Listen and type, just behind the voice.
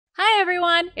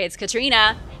everyone, it's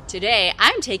Katrina. Today,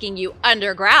 I'm taking you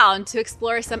underground to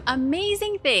explore some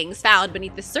amazing things found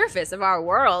beneath the surface of our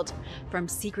world. From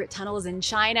secret tunnels in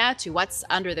China to what's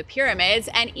under the pyramids,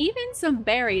 and even some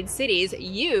buried cities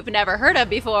you've never heard of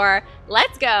before.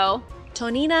 Let's go!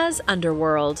 Tonina's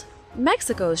Underworld.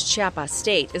 Mexico's Chiapas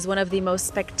state is one of the most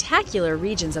spectacular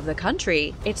regions of the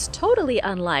country. It's totally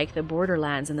unlike the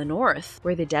borderlands in the north,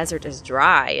 where the desert is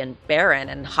dry and barren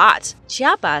and hot.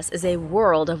 Chiapas is a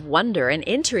world of wonder and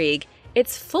intrigue.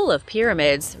 It's full of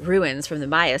pyramids, ruins from the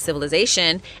Maya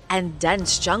civilization, and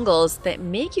dense jungles that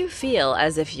make you feel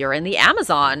as if you're in the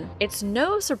Amazon. It's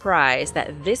no surprise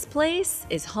that this place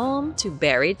is home to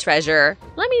buried treasure.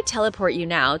 Let me teleport you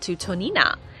now to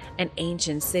Tonina, an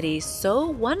ancient city so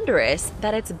wondrous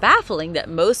that it's baffling that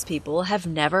most people have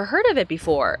never heard of it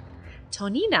before.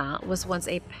 Tonina was once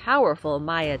a powerful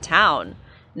Maya town,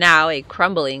 now a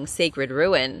crumbling sacred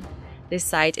ruin. This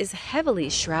site is heavily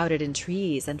shrouded in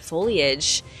trees and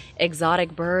foliage.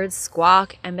 Exotic birds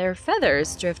squawk and their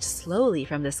feathers drift slowly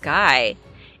from the sky.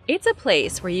 It's a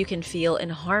place where you can feel in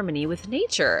harmony with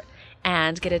nature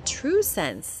and get a true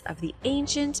sense of the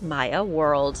ancient Maya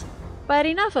world. But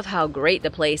enough of how great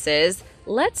the place is,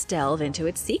 let's delve into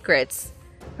its secrets.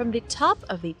 From the top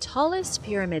of the tallest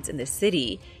pyramids in the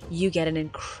city, you get an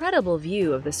incredible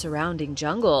view of the surrounding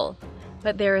jungle.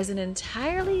 But there is an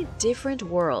entirely different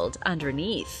world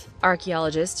underneath.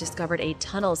 Archaeologists discovered a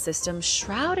tunnel system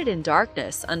shrouded in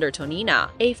darkness under Tonina,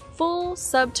 a full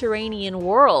subterranean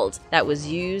world that was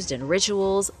used in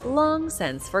rituals long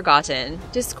since forgotten.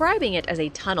 Describing it as a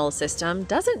tunnel system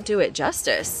doesn't do it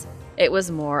justice. It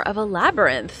was more of a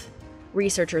labyrinth.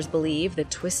 Researchers believe the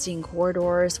twisting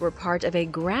corridors were part of a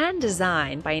grand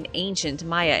design by an ancient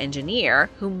Maya engineer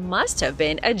who must have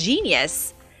been a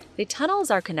genius. The tunnels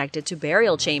are connected to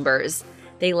burial chambers.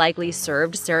 They likely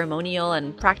served ceremonial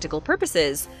and practical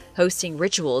purposes, hosting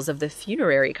rituals of the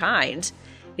funerary kind.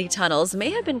 The tunnels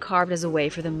may have been carved as a way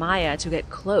for the Maya to get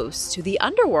close to the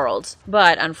underworld.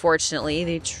 But unfortunately,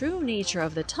 the true nature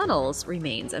of the tunnels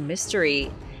remains a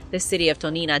mystery. The city of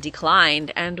Tonina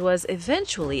declined and was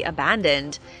eventually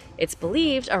abandoned. It's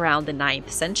believed around the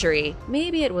 9th century.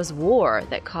 Maybe it was war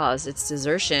that caused its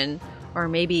desertion, or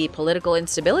maybe political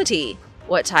instability.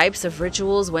 What types of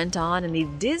rituals went on in the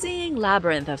dizzying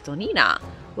labyrinth of Tonina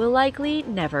will likely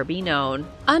never be known.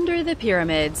 Under the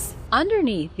pyramids.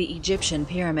 Underneath the Egyptian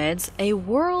pyramids, a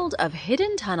world of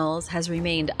hidden tunnels has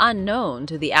remained unknown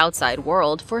to the outside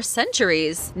world for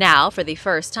centuries. Now, for the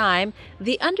first time,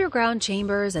 the underground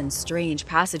chambers and strange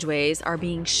passageways are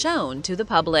being shown to the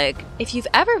public. If you've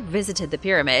ever visited the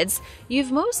pyramids,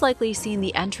 you've most likely seen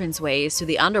the entranceways to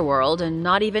the underworld and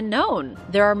not even known.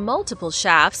 There are multiple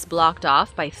shafts blocked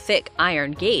off by thick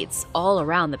iron gates all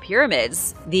around the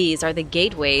pyramids. These are the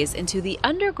gateways into the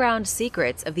underground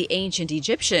secrets of the ancient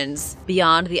Egyptians.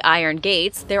 Beyond the iron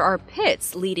gates, there are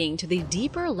pits leading to the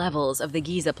deeper levels of the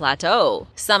Giza Plateau.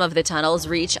 Some of the tunnels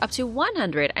reach up to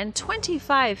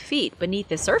 125 feet beneath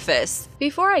the surface.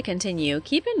 Before I continue,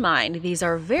 keep in mind these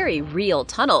are very real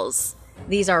tunnels.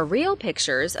 These are real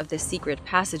pictures of the secret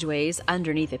passageways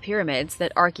underneath the pyramids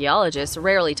that archaeologists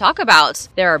rarely talk about.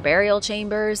 There are burial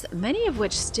chambers, many of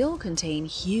which still contain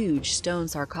huge stone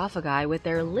sarcophagi with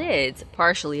their lids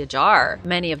partially ajar.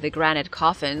 Many of the granite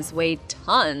coffins weigh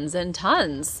tons and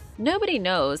tons. Nobody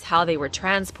knows how they were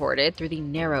transported through the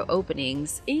narrow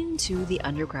openings into the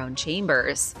underground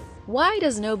chambers. Why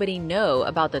does nobody know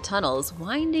about the tunnels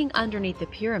winding underneath the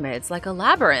pyramids like a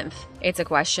labyrinth? It's a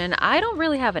question I don't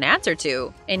really have an answer to.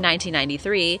 In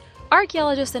 1993,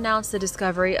 archaeologists announced the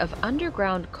discovery of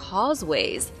underground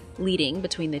causeways leading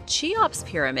between the Cheops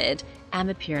Pyramid and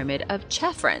the Pyramid of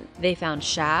Chephren. They found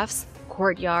shafts,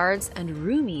 courtyards, and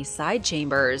roomy side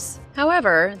chambers.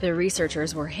 However, the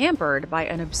researchers were hampered by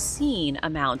an obscene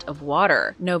amount of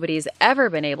water. Nobody's ever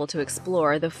been able to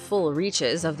explore the full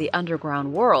reaches of the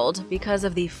underground world because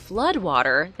of the flood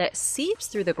water that seeps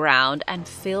through the ground and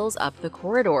fills up the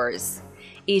corridors.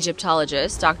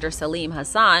 Egyptologist Dr. Salim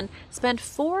Hassan spent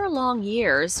 4 long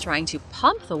years trying to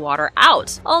pump the water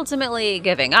out, ultimately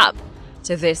giving up.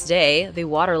 To this day, the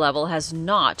water level has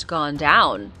not gone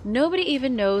down. Nobody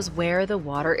even knows where the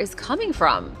water is coming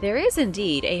from. There is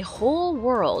indeed a whole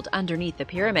world underneath the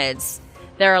pyramids.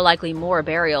 There are likely more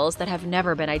burials that have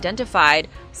never been identified,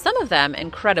 some of them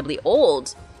incredibly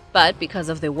old. But because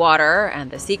of the water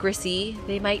and the secrecy,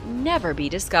 they might never be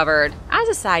discovered. As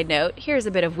a side note, here's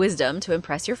a bit of wisdom to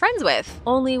impress your friends with.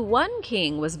 Only one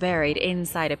king was buried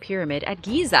inside a pyramid at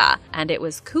Giza, and it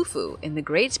was Khufu in the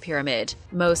Great Pyramid.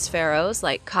 Most pharaohs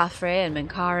like Khafre and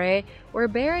Menkaure were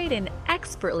buried in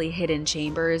expertly hidden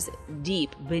chambers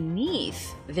deep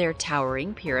beneath their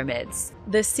towering pyramids.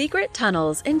 The secret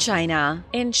tunnels in China.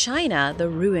 In China, the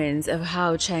ruins of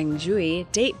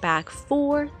Haochengzhui date back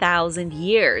 4,000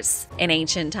 years. In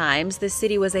ancient times, the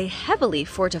city was a heavily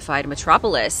fortified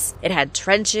metropolis. It had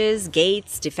trenches,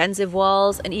 gates, defensive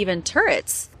walls, and even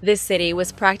turrets. This city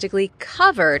was practically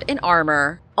covered in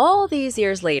armor. All these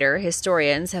years later,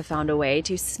 historians have found a way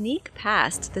to sneak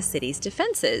past the city's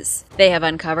defenses. They have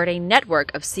uncovered a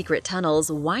network of secret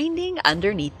tunnels winding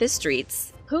underneath the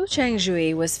streets.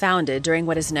 Haochengzhui was founded during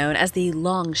what is known as the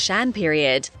Longshan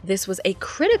period. This was a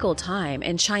critical time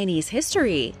in Chinese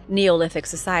history. Neolithic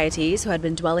societies who had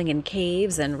been dwelling in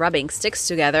caves and rubbing sticks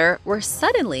together were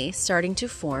suddenly starting to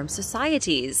form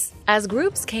societies. As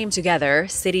groups came together,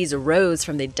 cities arose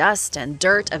from the dust and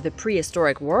dirt of the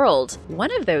prehistoric world.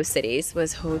 One of those cities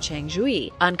was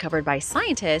Haochengzhui, uncovered by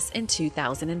scientists in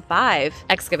 2005.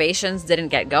 Excavations didn't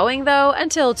get going, though,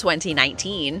 until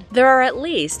 2019. There are at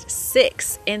least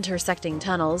 6 intersecting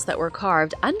tunnels that were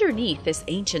carved underneath this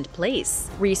ancient place.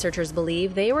 Researchers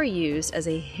believe they were used as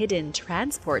a hidden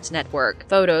transport network.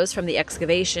 Photos from the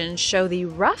excavation show the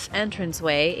rough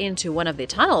entranceway into one of the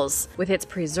tunnels, with its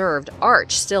preserved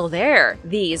arch still there.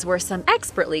 These were some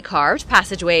expertly carved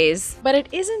passageways. But it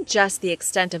isn't just the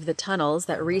extent of the tunnels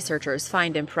that researchers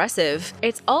find impressive,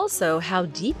 it's also how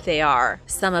deep they are.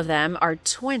 Some of them are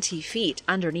 20 feet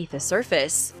underneath the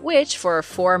surface, which for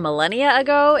 4 millennia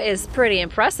ago is pretty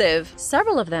impressive.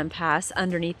 Several of them pass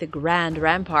underneath the grand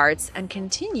ramparts and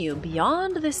continue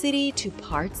beyond the city to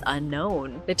parts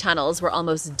unknown. The tunnels were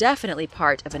almost definitely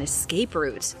part of an escape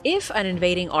route. If an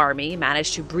invading army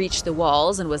managed to breach the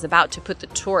walls and was about to put the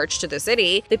torch to the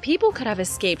city, the people could have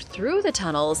escaped through the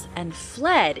tunnels and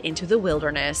fled into the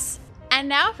wilderness. And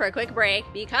now for a quick break,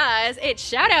 because it's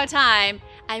shout-out time!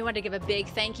 I want to give a big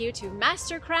thank you to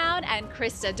Master Crown and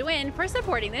Krista Dwin for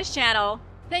supporting this channel.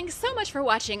 Thanks so much for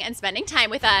watching and spending time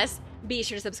with us. Be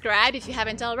sure to subscribe if you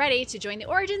haven't already to join the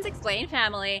Origins Explained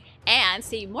family and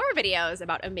see more videos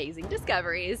about amazing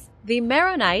discoveries. The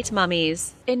Maronite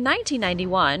mummies. In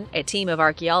 1991, a team of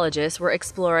archaeologists were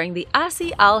exploring the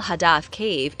Asi al-Hadath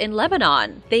cave in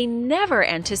Lebanon. They never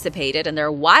anticipated in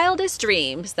their wildest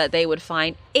dreams that they would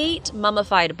find 8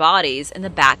 mummified bodies in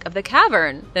the back of the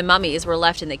cavern. The mummies were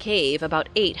left in the cave about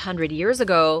 800 years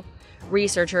ago.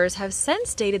 Researchers have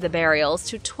since dated the burials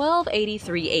to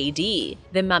 1283 AD.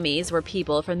 The mummies were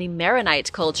people from the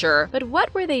Maronite culture, but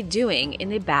what were they doing in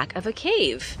the back of a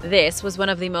cave? This was one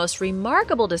of the most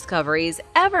remarkable discoveries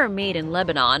ever made in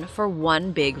Lebanon for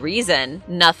one big reason.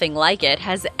 Nothing like it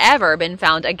has ever been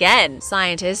found again.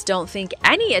 Scientists don't think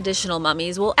any additional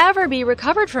mummies will ever be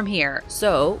recovered from here.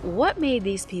 So, what made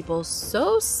these people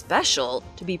so special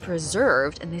to be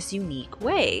preserved in this unique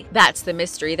way? That's the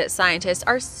mystery that scientists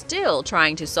are still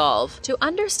trying to solve. To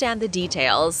understand the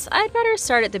details, I'd better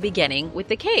start at the beginning with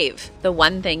the cave. The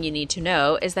one thing you need to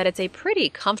know is that it's a pretty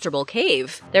comfortable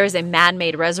cave. There is a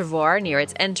man-made reservoir near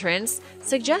its entrance,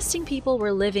 suggesting people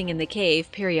were living in the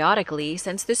cave periodically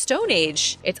since the Stone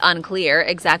Age. It's unclear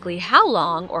exactly how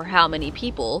long or how many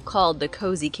people called the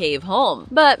cozy cave home,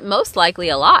 but most likely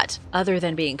a lot. Other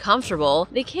than being comfortable,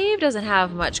 the cave doesn't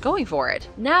have much going for it.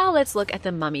 Now let's look at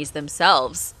the mummies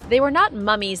themselves. They were not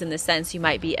mummies in the sense you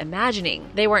might be imagining.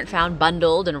 They weren't found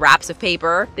bundled in wraps of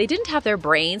paper, they didn't have their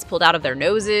brains pulled out of their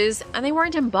noses, and they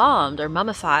weren't embalmed or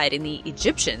mummified in the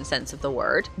Egyptian sense of the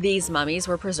word. These mummies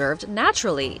were preserved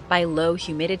naturally, by low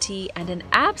humidity and an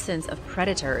absence of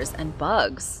predators and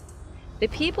bugs. The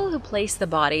people who placed the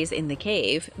bodies in the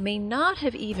cave may not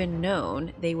have even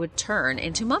known they would turn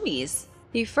into mummies.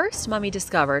 The first mummy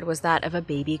discovered was that of a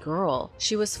baby girl.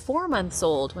 She was 4 months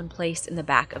old when placed in the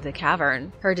back of the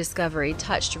cavern. Her discovery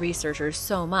touched researchers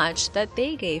so much that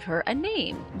they gave her a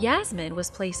name. Yasmin was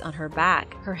placed on her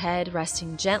back, her head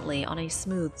resting gently on a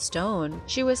smooth stone.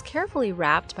 She was carefully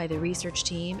wrapped by the research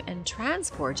team and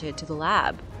transported to the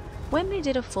lab. When they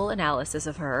did a full analysis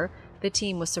of her, the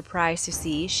team was surprised to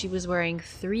see she was wearing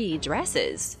 3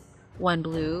 dresses. One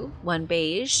blue, one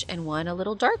beige, and one a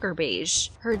little darker beige.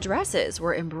 Her dresses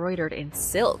were embroidered in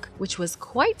silk, which was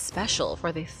quite special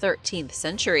for the 13th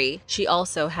century. She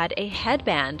also had a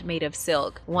headband made of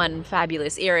silk, 1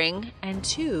 fabulous earring, and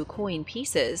 2 coin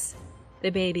pieces. The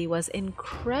baby was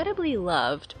incredibly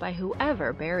loved by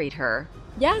whoever buried her.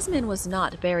 Yasmin was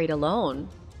not buried alone.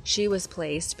 She was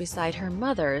placed beside her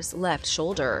mother's left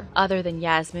shoulder. Other than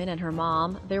Yasmin and her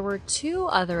mom, there were 2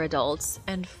 other adults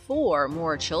and 4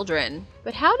 more children.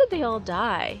 But how did they all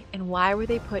die, and why were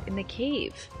they put in the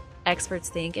cave? Experts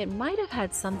think it might have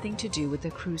had something to do with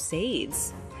the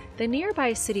Crusades. The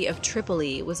nearby city of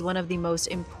Tripoli was one of the most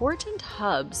important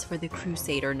hubs for the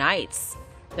Crusader Knights.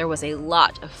 There was a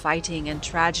lot of fighting and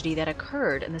tragedy that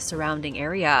occurred in the surrounding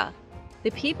area. The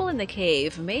people in the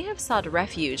cave may have sought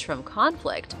refuge from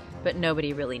conflict, but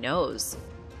nobody really knows.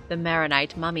 The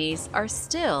Maronite mummies are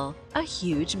still a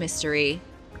huge mystery.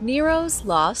 Nero's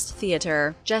Lost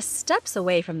Theater. Just steps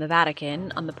away from the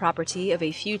Vatican, on the property of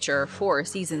a future Four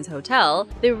Seasons hotel,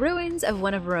 the ruins of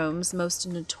one of Rome's most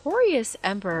notorious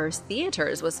emperor's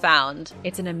theaters was found.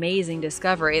 It's an amazing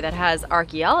discovery that has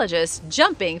archaeologists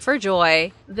jumping for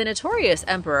joy. The notorious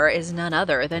emperor is none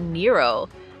other than Nero,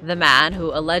 the man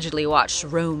who allegedly watched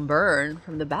Rome burn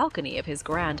from the balcony of his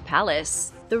grand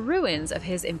palace. The ruins of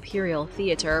his imperial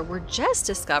theater were just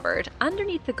discovered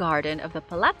underneath the garden of the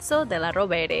Palazzo della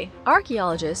Rovere.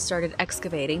 Archaeologists started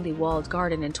excavating the walled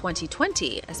garden in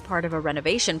 2020 as part of a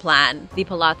renovation plan. The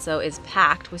palazzo is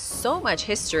packed with so much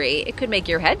history it could make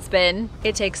your head spin.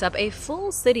 It takes up a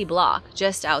full city block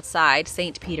just outside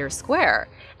St. Peter's Square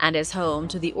and is home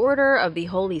to the Order of the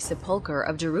Holy Sepulchre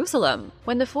of Jerusalem.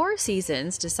 When the Four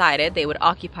Seasons decided they would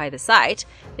occupy the site,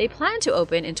 they planned to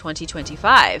open in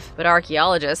 2025, but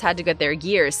archaeologists had to get their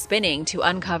gears spinning to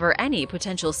uncover any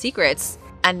potential secrets.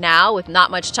 And now, with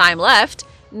not much time left,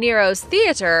 Nero's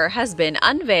Theater has been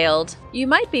unveiled. You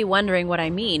might be wondering what I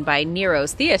mean by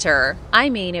Nero's Theater. I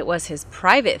mean it was his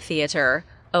private theater,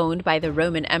 owned by the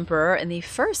Roman emperor in the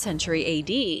 1st century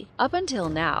AD. Up until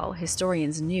now,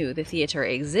 historians knew the theater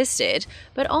existed,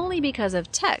 but only because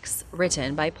of texts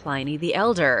written by Pliny the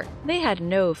Elder. They had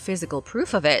no physical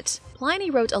proof of it. Pliny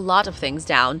wrote a lot of things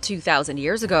down 2,000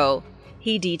 years ago.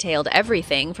 He detailed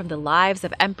everything from the lives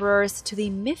of emperors to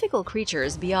the mythical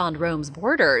creatures beyond Rome's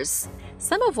borders.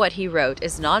 Some of what he wrote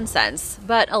is nonsense,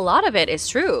 but a lot of it is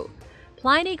true.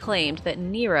 Pliny claimed that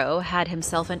Nero had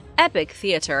himself an epic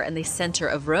theater in the center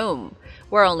of Rome,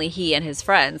 where only he and his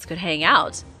friends could hang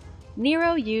out.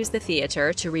 Nero used the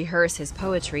theater to rehearse his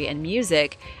poetry and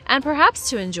music, and perhaps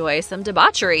to enjoy some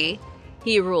debauchery.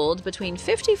 He ruled between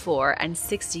 54 and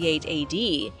 68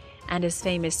 AD, and is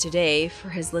famous today for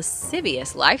his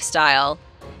lascivious lifestyle.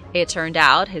 It turned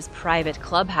out his private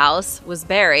clubhouse was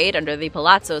buried under the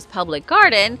palazzo's public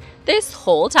garden this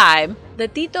whole time. The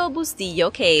Tito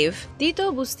Bustillo Cave.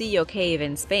 Tito Bustillo Cave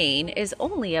in Spain is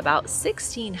only about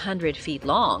 1,600 feet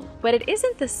long, but it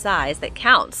isn't the size that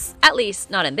counts, at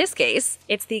least not in this case.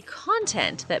 It's the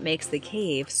content that makes the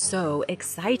cave so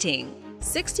exciting.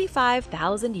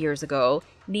 65,000 years ago,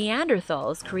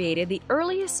 Neanderthals created the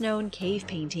earliest known cave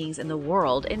paintings in the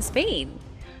world in Spain.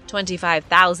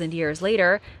 25,000 years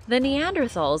later, the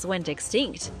Neanderthals went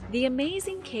extinct. The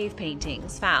amazing cave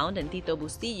paintings found in Tito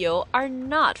Bustillo are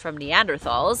not from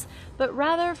Neanderthals, but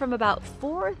rather from about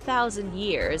 4,000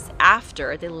 years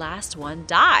after the last one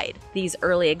died. These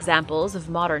early examples of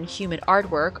modern human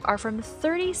artwork are from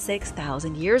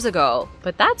 36,000 years ago.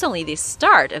 But that's only the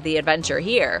start of the adventure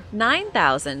here.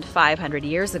 9,500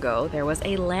 years ago, there was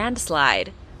a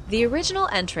landslide. The original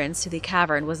entrance to the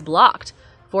cavern was blocked,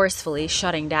 forcefully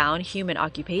shutting down human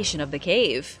occupation of the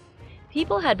cave.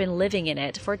 People had been living in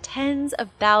it for tens of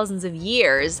thousands of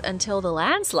years until the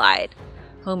landslide.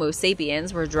 Homo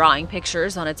sapiens were drawing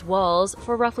pictures on its walls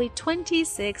for roughly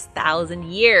 26,000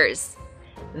 years.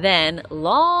 Then,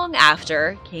 long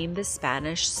after, came the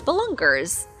Spanish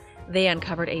spelunkers. They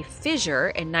uncovered a fissure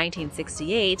in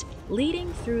 1968,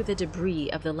 leading through the debris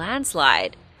of the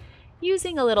landslide.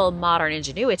 Using a little modern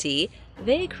ingenuity,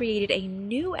 they created a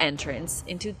new entrance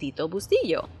into Tito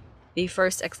Bustillo. The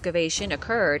first excavation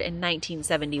occurred in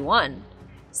 1971.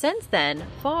 Since then,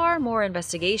 far more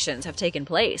investigations have taken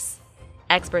place.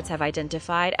 Experts have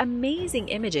identified amazing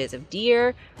images of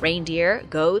deer, reindeer,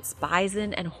 goats,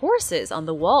 bison, and horses on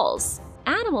the walls.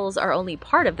 Animals are only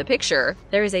part of the picture.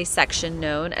 There is a section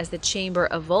known as the Chamber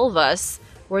of Vulvas,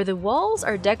 where the walls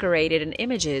are decorated in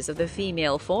images of the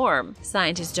female form.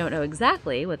 Scientists don't know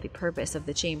exactly what the purpose of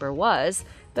the chamber was,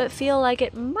 but feel like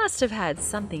it must have had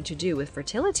something to do with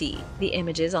fertility. The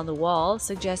images on the wall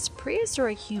suggest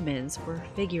prehistoric humans were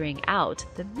figuring out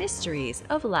the mysteries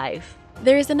of life.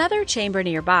 There is another chamber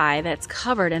nearby that's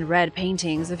covered in red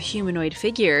paintings of humanoid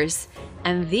figures,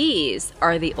 and these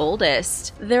are the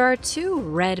oldest. There are two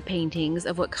red paintings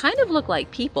of what kind of look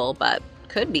like people, but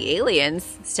could be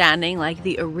aliens, standing like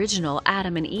the original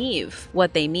Adam and Eve.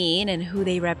 What they mean and who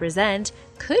they represent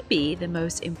could be the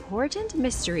most important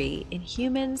mystery in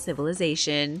human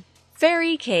civilization.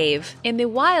 Fairy Cave. In the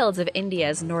wilds of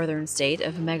India's northern state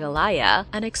of Meghalaya,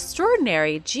 an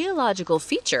extraordinary geological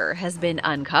feature has been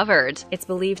uncovered. It's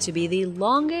believed to be the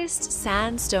longest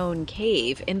sandstone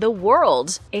cave in the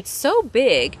world. It's so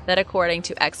big that, according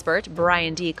to expert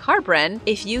Brian D. Carprin,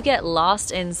 if you get lost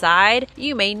inside,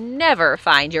 you may never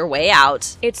find your way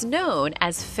out. It's known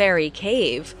as Fairy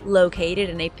Cave, located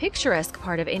in a picturesque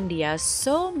part of India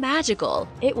so magical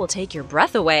it will take your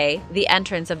breath away. The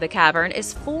entrance of the cavern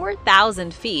is 4,000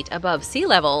 feet above sea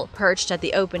level, perched at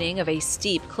the opening of a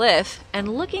steep cliff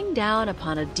and looking down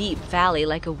upon a deep valley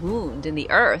like a wound in the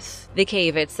earth. The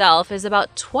cave itself is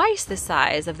about twice the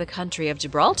size of the country of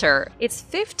Gibraltar. It's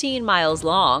 15 miles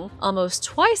long, almost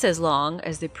twice as long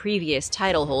as the previous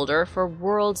title holder for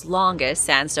world's longest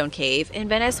sandstone cave in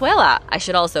Venezuela. I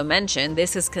should also mention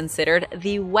this is considered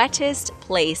the wettest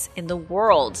place in the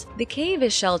world. The cave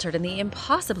is sheltered in the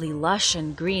impossibly lush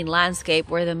and green landscape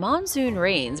where the monsoon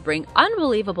rains bring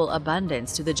unbelievable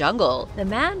abundance to the jungle. The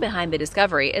man behind the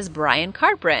discovery is Brian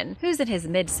Carprin, who's in his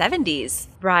mid-70s.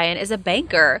 Brian is a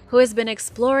banker who has been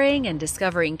exploring and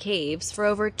discovering caves for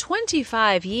over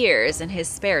 25 years in his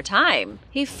spare time.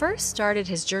 He first started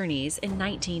his journeys in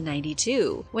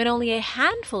 1992, when only a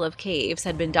handful of caves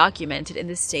had been documented in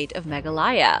the state of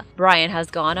Meghalaya. Brian has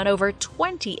gone on over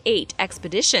 28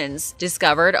 expeditions,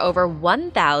 discovered over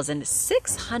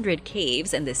 1,600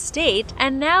 caves in the state,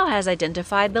 and now has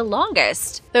identified the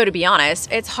longest. Though to be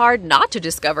honest, it's hard not to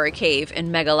discover a cave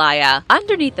in Meghalaya.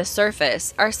 Underneath the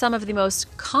surface are some of the most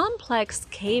complex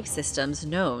cave systems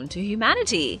known to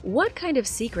humanity. What kind of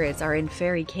secrets are in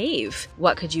Fairy Cave?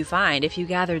 What could you find if you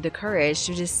gathered the courage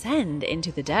to descend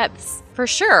into the depths? For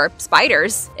sure,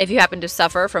 spiders. If you happen to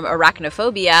suffer from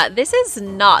arachnophobia, this is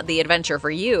not the adventure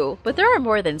for you. But there are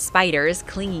more than spiders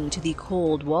clinging to the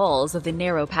cold walls of the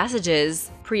narrow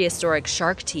passages. Prehistoric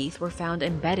shark teeth were found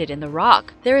embedded in the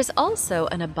rock. There is also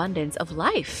an abundance of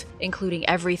life, including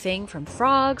everything from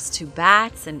frogs to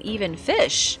bats and even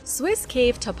fish. Swiss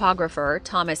cave topographer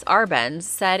Thomas Arbenz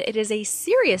said it is a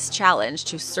serious challenge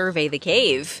to survey the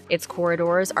cave. Its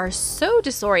corridors are so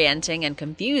disorienting and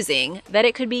confusing that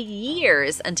it could be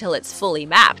years until it's fully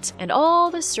mapped, and all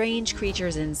the strange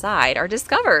creatures inside are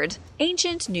discovered.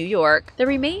 Ancient New York. The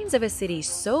remains of a city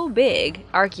so big,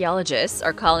 archaeologists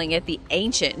are calling it the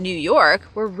Ancient New York,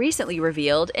 were recently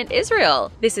revealed in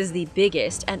Israel. This is the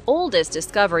biggest and oldest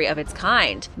discovery of its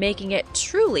kind, making it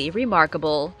truly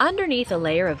remarkable. Underneath a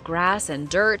layer of grass and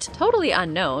dirt, totally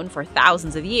unknown for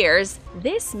thousands of years,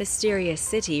 this mysterious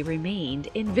city remained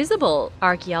invisible.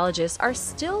 Archaeologists are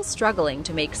still struggling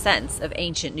to make sense of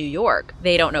ancient New York.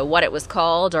 They don't know what it was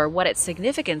called or what its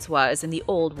significance was in the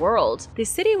old world. The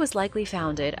city was likely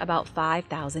founded about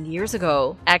 5,000 years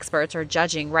ago. Experts are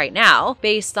judging right now,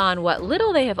 based on what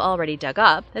little they have already dug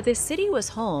up, that the city was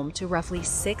home to roughly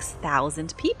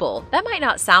 6,000 people. That might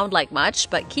not sound like much,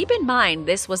 but keep in mind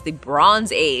this was the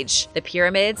Bronze Age. The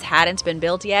pyramids hadn't been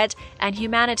built yet, and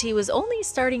humanity was only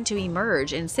starting to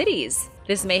emerge in cities.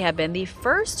 This may have been the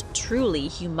first truly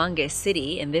humongous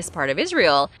city in this part of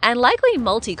Israel, and likely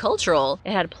multicultural.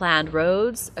 It had planned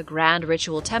roads, a grand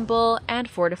ritual temple, and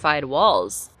fortified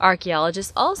walls.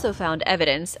 Archaeologists also found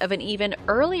evidence of an even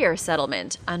earlier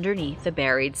settlement underneath the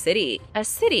buried city. A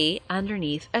city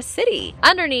underneath a city.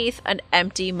 Underneath an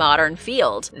empty modern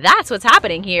field. That's what's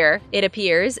happening here. It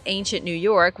appears ancient New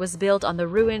York was built on the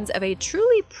ruins of a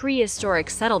truly prehistoric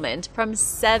settlement from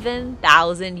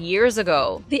 7,000 years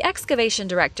ago. The excavation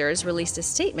directors released a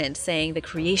statement saying the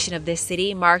creation of this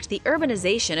city marked the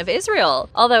urbanization of Israel.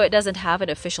 Although it doesn't have an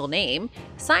official name,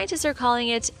 scientists are calling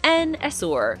it En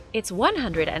Esur. It's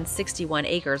 161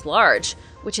 acres large,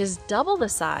 which is double the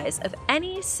size of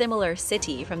any similar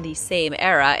city from the same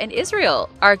era in Israel.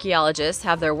 Archaeologists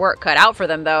have their work cut out for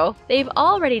them, though. They've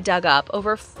already dug up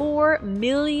over 4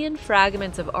 million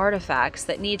fragments of artifacts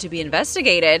that need to be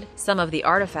investigated. Some of the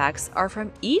artifacts are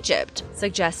from Egypt,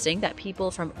 suggesting that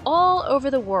people from all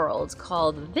over the world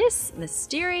called this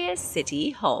mysterious city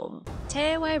home.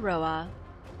 Te Wairoa.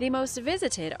 The most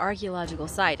visited archaeological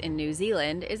site in New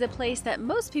Zealand is a place that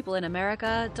most people in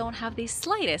America don't have the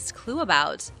slightest clue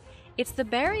about. It's the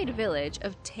buried village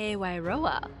of Te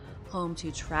Wairoa, home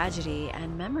to tragedy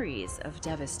and memories of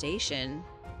devastation.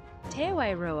 Te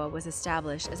Wairoa was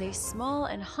established as a small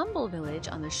and humble village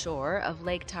on the shore of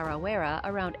Lake Tarawera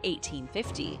around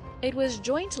 1850. It was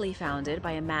jointly founded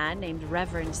by a man named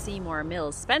Reverend Seymour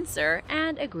Mills Spencer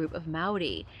and a group of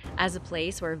Maori, as a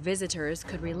place where visitors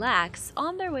could relax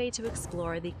on their way to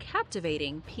explore the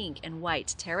captivating pink and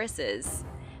white terraces.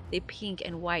 The pink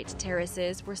and white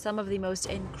terraces were some of the most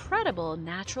incredible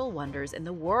natural wonders in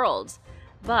the world,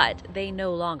 but they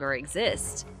no longer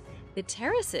exist. The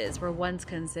terraces were once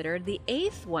considered the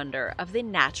eighth wonder of the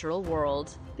natural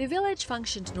world. The village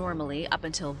functioned normally up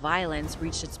until violence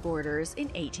reached its borders in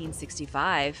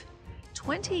 1865.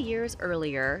 20 years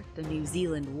earlier, the New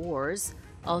Zealand Wars,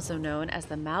 also known as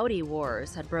the Maori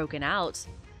Wars, had broken out.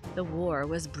 The war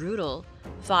was brutal,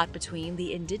 fought between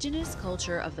the indigenous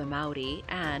culture of the Maori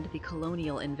and the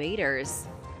colonial invaders.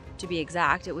 To be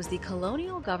exact, it was the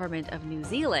colonial government of New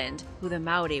Zealand who the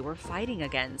Maori were fighting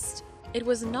against. It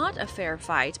was not a fair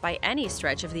fight by any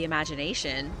stretch of the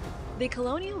imagination. The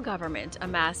colonial government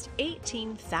amassed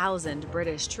 18,000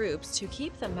 British troops to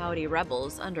keep the Maori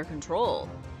rebels under control.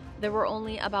 There were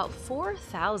only about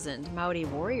 4,000 Maori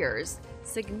warriors,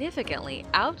 significantly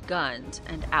outgunned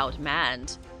and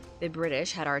outmanned. The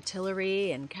British had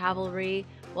artillery and cavalry,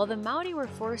 while the Maori were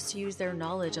forced to use their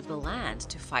knowledge of the land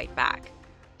to fight back.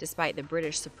 Despite the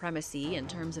British supremacy in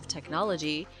terms of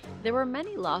technology, there were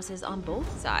many losses on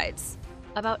both sides.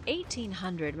 About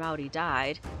 1,800 Maori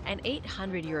died, and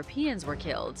 800 Europeans were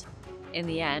killed. In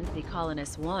the end, the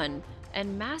colonists won,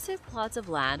 and massive plots of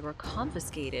land were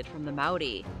confiscated from the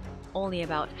Maori. Only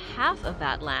about half of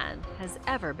that land has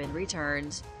ever been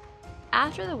returned.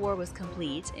 After the war was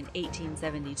complete in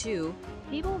 1872,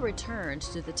 people returned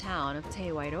to the town of Te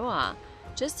Wairoa,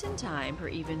 just in time for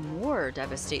even more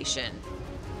devastation.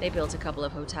 They built a couple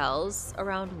of hotels,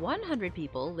 around 100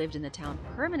 people lived in the town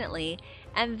permanently,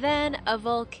 and then a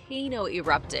volcano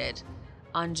erupted.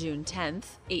 On June 10,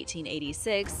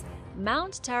 1886,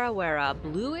 Mount Tarawera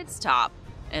blew its top,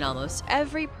 and almost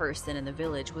every person in the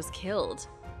village was killed.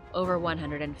 Over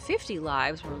 150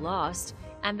 lives were lost,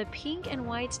 and the pink and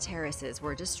white terraces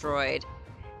were destroyed.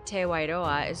 Te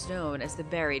Wairoa is known as the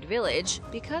Buried Village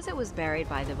because it was buried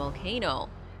by the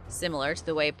volcano, similar to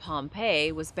the way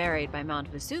Pompeii was buried by Mount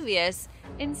Vesuvius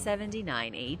in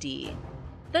 79 AD.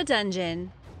 The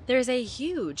Dungeon. There's a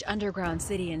huge underground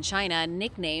city in China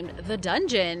nicknamed the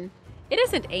Dungeon. It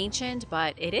isn't ancient,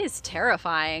 but it is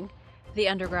terrifying. The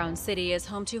underground city is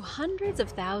home to hundreds of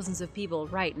thousands of people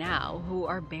right now who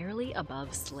are barely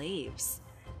above slaves.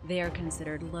 They are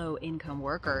considered low-income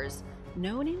workers,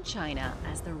 known in China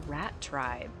as the Rat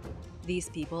Tribe. These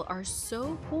people are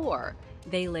so poor,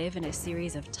 they live in a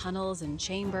series of tunnels and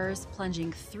chambers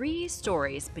plunging 3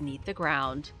 stories beneath the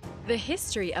ground. The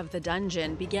history of the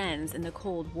dungeon begins in the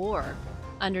Cold War.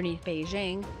 Underneath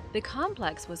Beijing, the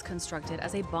complex was constructed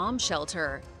as a bomb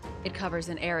shelter. It covers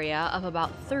an area of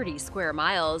about 30 square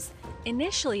miles,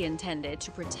 initially intended to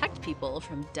protect people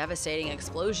from devastating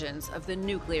explosions of the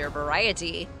nuclear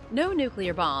variety. No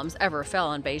nuclear bombs ever fell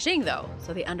on Beijing, though,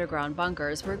 so the underground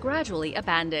bunkers were gradually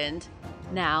abandoned.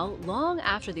 Now, long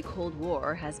after the Cold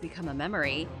War has become a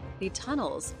memory, the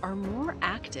tunnels are more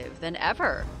active than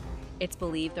ever. It's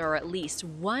believed there are at least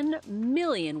 1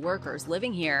 million workers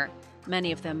living here,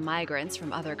 many of them migrants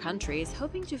from other countries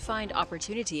hoping to find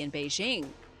opportunity in Beijing.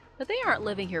 But they aren't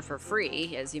living here for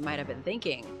free, as you might have been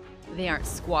thinking. They aren't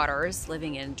squatters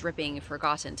living in dripping,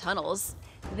 forgotten tunnels.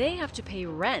 They have to pay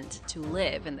rent to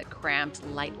live in the cramped,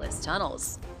 lightless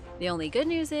tunnels. The only good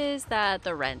news is that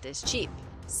the rent is cheap.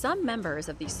 Some members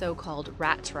of the so-called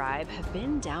Rat Tribe have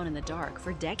been down in the dark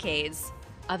for decades.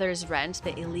 Others rent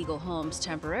the illegal homes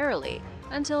temporarily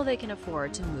until they can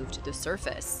afford to move to the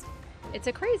surface. It's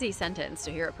a crazy sentence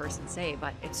to hear a person say,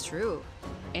 but it's true.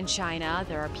 In China,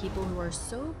 there are people who are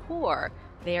so poor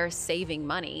they are saving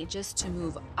money just to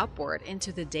move upward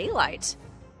into the daylight.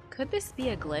 Could this be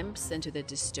a glimpse into the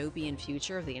dystopian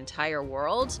future of the entire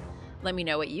world? Let me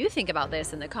know what you think about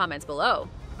this in the comments below.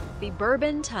 The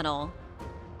Bourbon Tunnel.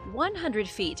 100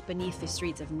 feet beneath the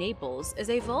streets of Naples is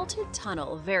a vaulted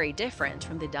tunnel very different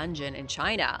from the dungeon in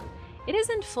China. It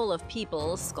isn't full of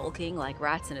people skulking like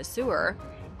rats in a sewer.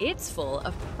 It's full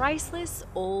of priceless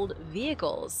old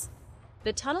vehicles.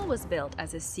 The tunnel was built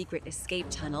as a secret escape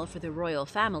tunnel for the royal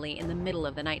family in the middle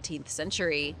of the 19th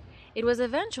century. It was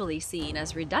eventually seen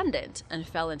as redundant and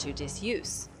fell into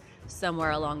disuse. Somewhere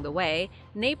along the way,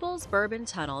 Naples' Bourbon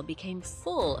Tunnel became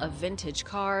full of vintage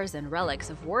cars and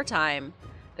relics of wartime.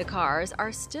 The cars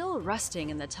are still rusting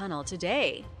in the tunnel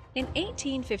today. In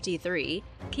 1853,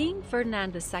 King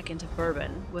Ferdinand II of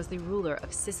Bourbon was the ruler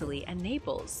of Sicily and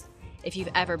Naples. If you've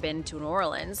ever been to New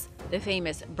Orleans, the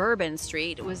famous Bourbon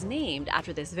Street was named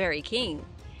after this very king.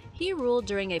 He ruled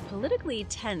during a politically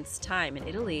tense time in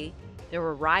Italy. There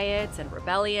were riots and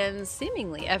rebellions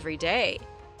seemingly every day.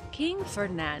 King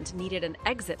Ferdinand needed an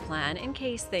exit plan in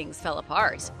case things fell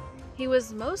apart. He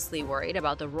was mostly worried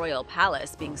about the royal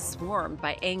palace being swarmed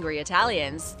by angry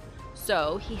Italians.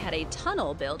 So he had a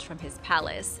tunnel built from his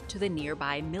palace to the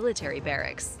nearby military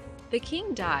barracks. The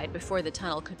king died before the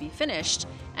tunnel could be finished,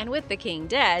 and with the king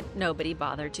dead, nobody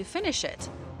bothered to finish it.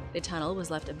 The tunnel was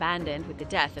left abandoned with the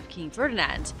death of King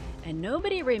Ferdinand, and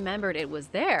nobody remembered it was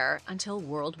there until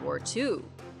World War II.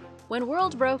 When war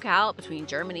broke out between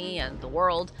Germany and the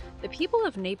world, the people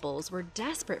of Naples were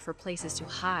desperate for places to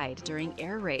hide during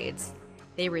air raids.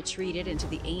 They retreated into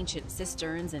the ancient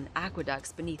cisterns and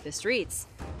aqueducts beneath the streets.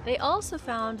 They also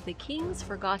found the King's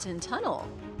Forgotten Tunnel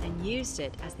and used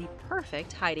it as the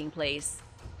perfect hiding place.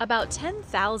 About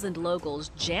 10,000 locals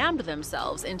jammed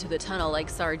themselves into the tunnel like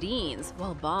sardines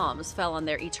while bombs fell on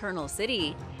their eternal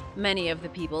city. Many of the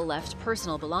people left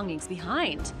personal belongings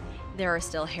behind. There are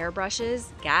still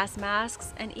hairbrushes, gas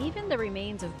masks, and even the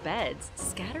remains of beds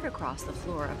scattered across the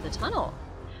floor of the tunnel.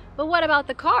 But what about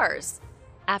the cars?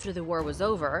 After the war was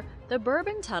over, the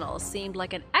Bourbon Tunnel seemed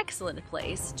like an excellent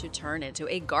place to turn into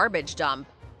a garbage dump.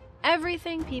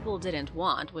 Everything people didn't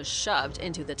want was shoved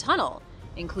into the tunnel,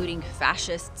 including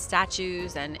fascist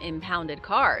statues and impounded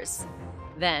cars.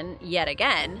 Then, yet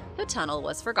again, the tunnel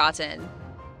was forgotten.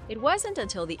 It wasn't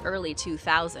until the early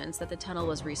 2000s that the tunnel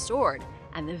was restored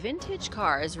and the vintage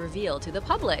cars revealed to the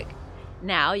public.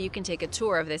 Now you can take a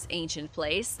tour of this ancient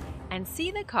place and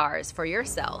see the cars for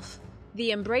yourself.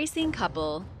 The Embracing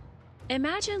Couple.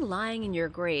 Imagine lying in your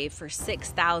grave for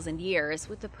 6,000 years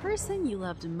with the person you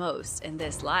loved most in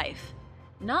this life.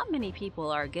 Not many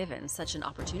people are given such an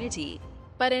opportunity.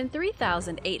 But in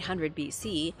 3800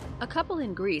 BC, a couple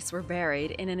in Greece were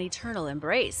buried in an eternal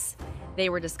embrace. They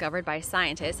were discovered by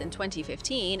scientists in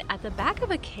 2015 at the back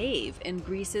of a cave in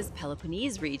Greece's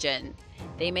Peloponnese region.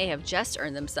 They may have just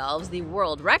earned themselves the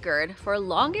world record for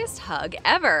longest hug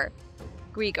ever.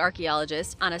 Greek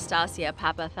archaeologist Anastasia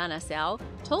Papathanassiou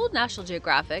told National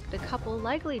Geographic the couple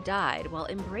likely died while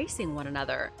embracing one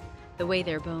another. The way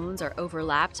their bones are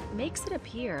overlapped makes it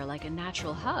appear like a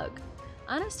natural hug.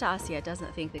 Anastasia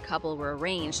doesn't think the couple were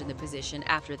arranged in the position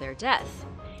after their death.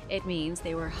 It means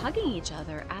they were hugging each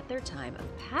other at their time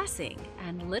of passing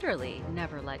and literally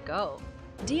never let go.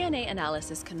 DNA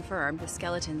analysis confirmed the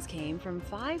skeletons came from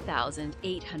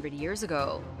 5,800 years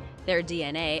ago. Their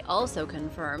DNA also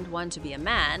confirmed one to be a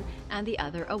man and the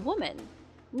other a woman.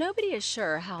 Nobody is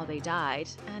sure how they died,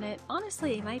 and it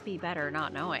honestly might be better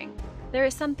not knowing. There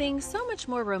is something so much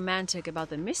more romantic about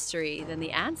the mystery than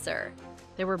the answer.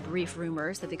 There were brief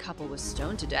rumors that the couple was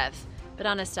stoned to death, but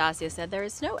Anastasia said there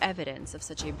is no evidence of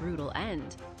such a brutal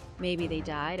end. Maybe they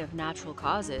died of natural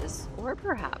causes, or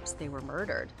perhaps they were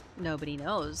murdered. Nobody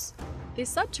knows. The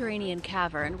subterranean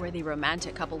cavern where the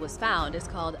romantic couple was found is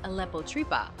called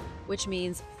Aleppo-Tripa, which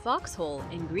means foxhole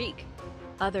in Greek.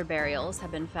 Other burials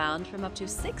have been found from up to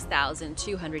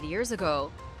 6,200 years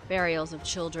ago, burials of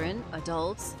children,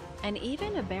 adults, and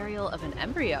even a burial of an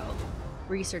embryo.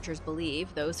 Researchers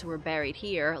believe those who were buried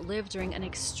here lived during an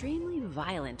extremely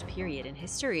violent period in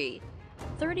history.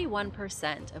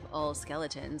 31% of all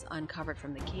skeletons uncovered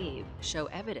from the cave show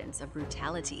evidence of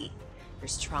brutality.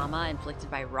 There's trauma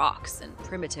inflicted by rocks and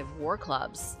primitive war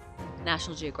clubs.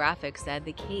 National Geographic said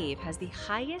the cave has the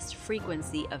highest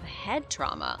frequency of head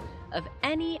trauma of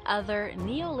any other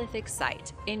Neolithic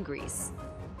site in Greece.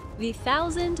 The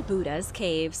Thousand Buddhas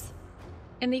Caves.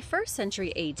 In the 1st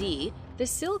century AD, the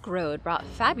Silk Road brought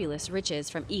fabulous riches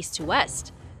from east to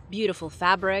west. Beautiful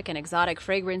fabric and exotic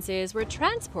fragrances were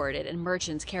transported in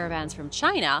merchant caravans from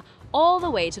China all the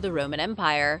way to the Roman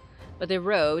Empire. But the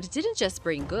road didn't just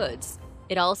bring goods.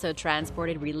 It also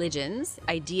transported religions,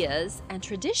 ideas, and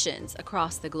traditions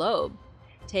across the globe.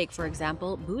 Take, for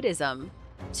example, Buddhism.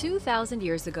 2,000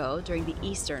 years ago, during the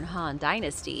Eastern Han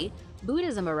Dynasty,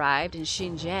 Buddhism arrived in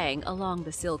Xinjiang along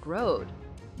the Silk Road.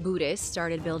 Buddhists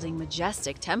started building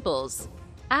majestic temples.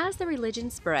 As the religion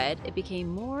spread, it became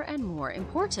more and more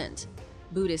important.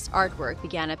 Buddhist artwork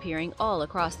began appearing all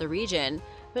across the region,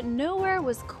 but nowhere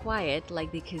was quiet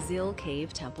like the Kizil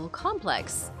Cave Temple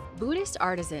complex. Buddhist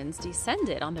artisans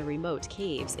descended on the remote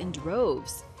caves in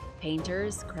droves.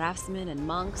 Painters, craftsmen, and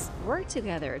monks worked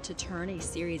together to turn a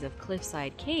series of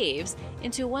cliffside caves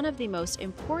into one of the most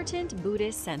important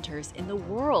Buddhist centers in the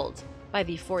world. By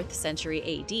the 4th century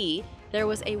AD, there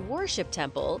was a worship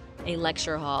temple, a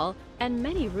lecture hall, and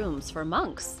many rooms for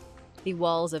monks. The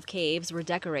walls of caves were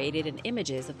decorated in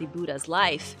images of the Buddha's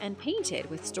life and painted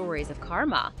with stories of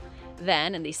karma.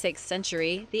 Then, in the 6th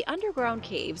century, the underground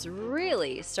caves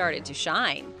really started to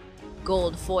shine.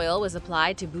 Gold foil was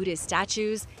applied to Buddhist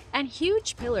statues, and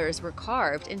huge pillars were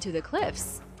carved into the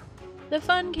cliffs. The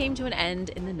fun came to an end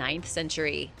in the 9th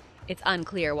century. It's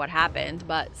unclear what happened,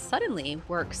 but suddenly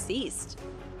work ceased.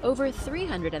 Over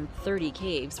 330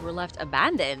 caves were left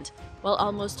abandoned, while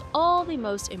almost all the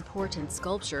most important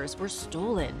sculptures were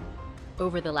stolen.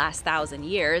 Over the last 1,000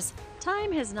 years,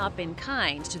 time has not been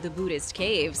kind to the Buddhist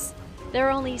caves. There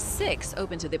are only 6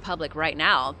 open to the public right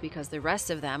now because the rest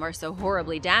of them are so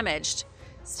horribly damaged.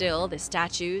 Still, the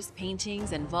statues,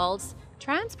 paintings, and vaults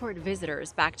transport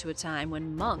visitors back to a time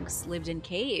when monks lived in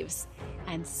caves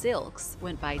and silks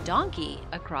went by donkey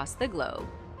across the globe.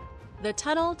 The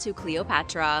tunnel to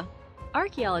Cleopatra.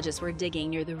 Archaeologists were digging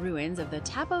near the ruins of the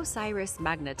Taposiris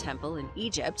Magna Temple in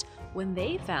Egypt when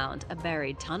they found a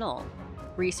buried tunnel.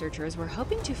 Researchers were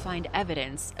hoping to find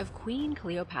evidence of Queen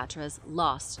Cleopatra's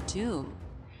lost tomb.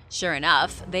 Sure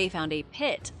enough, they found a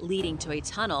pit leading to a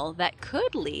tunnel that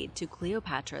could lead to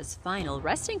Cleopatra's final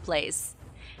resting place.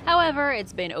 However,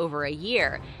 it's been over a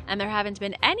year, and there haven't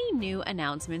been any new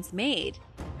announcements made.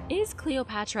 Is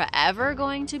Cleopatra ever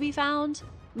going to be found?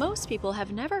 Most people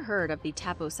have never heard of the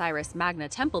Taposiris Magna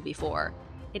Temple before.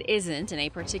 It isn't in a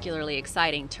particularly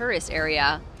exciting tourist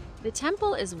area. The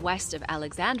temple is west of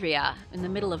Alexandria, in the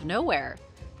middle of nowhere.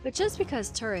 But just because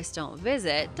tourists don't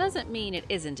visit doesn't mean it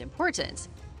isn't important.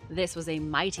 This was a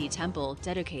mighty temple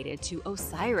dedicated to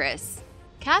Osiris.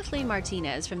 Kathleen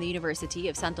Martinez from the University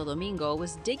of Santo Domingo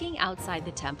was digging outside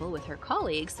the temple with her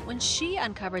colleagues when she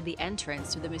uncovered the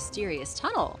entrance to the mysterious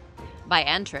tunnel. By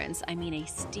entrance, I mean a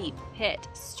steep pit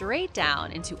straight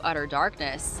down into utter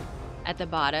darkness. At the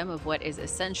bottom of what is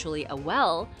essentially a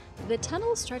well, the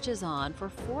tunnel stretches on for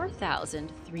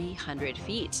 4,300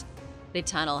 feet. The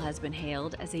tunnel has been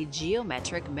hailed as a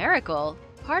geometric miracle.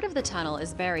 Part of the tunnel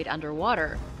is buried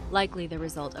underwater, likely the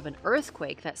result of an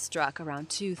earthquake that struck around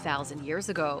 2,000 years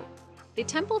ago. The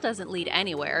temple doesn't lead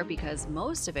anywhere because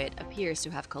most of it appears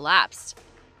to have collapsed.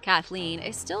 Kathleen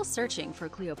is still searching for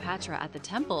Cleopatra at the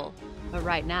temple, but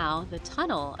right now the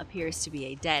tunnel appears to be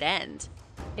a dead end.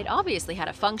 It obviously had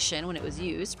a function when it was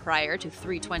used prior to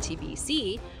 320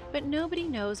 BC, but nobody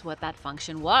knows what that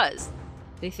function was.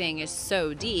 The thing is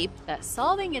so deep that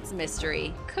solving its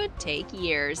mystery could take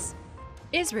years.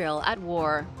 Israel at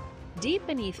war. Deep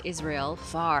beneath Israel,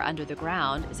 far under the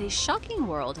ground, is a shocking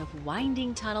world of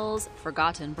winding tunnels,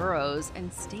 forgotten burrows,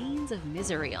 and stains of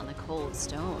misery on the cold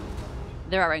stone.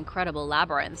 There are incredible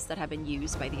labyrinths that have been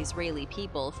used by the Israeli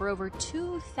people for over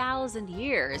 2,000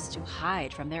 years to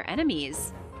hide from their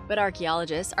enemies. But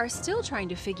archaeologists are still trying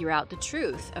to figure out the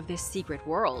truth of this secret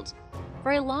world.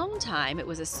 For a long time, it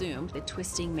was assumed the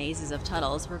twisting mazes of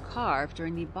tunnels were carved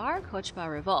during the Bar Kokhba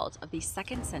revolt of the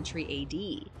 2nd century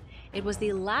AD. It was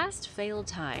the last failed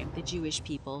time the Jewish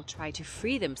people tried to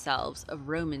free themselves of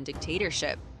Roman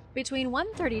dictatorship. Between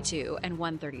 132 and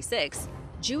 136,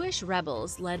 Jewish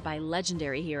rebels led by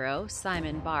legendary hero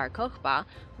Simon Bar Kokhba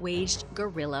waged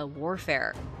guerrilla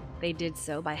warfare. They did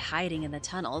so by hiding in the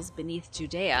tunnels beneath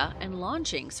Judea and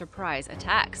launching surprise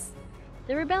attacks.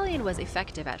 The rebellion was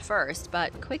effective at first,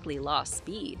 but quickly lost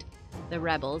speed. The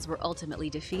rebels were ultimately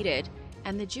defeated,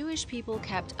 and the Jewish people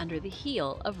kept under the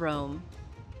heel of Rome.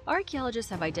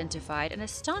 Archaeologists have identified an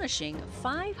astonishing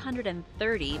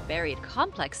 530 buried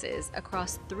complexes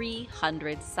across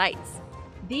 300 sites.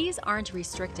 These aren't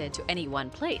restricted to any one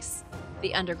place.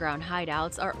 The underground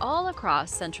hideouts are all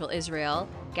across central Israel,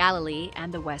 Galilee,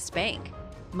 and the West Bank.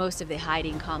 Most of the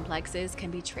hiding complexes can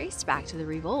be traced back to the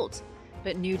revolt,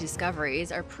 but new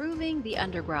discoveries are proving the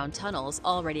underground tunnels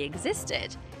already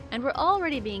existed and were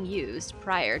already being used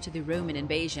prior to the Roman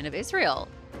invasion of Israel.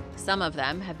 Some of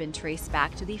them have been traced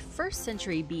back to the 1st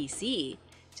century BC,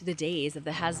 to the days of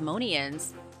the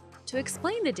Hasmoneans. To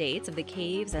explain the dates of the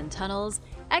caves and tunnels,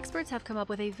 experts have come up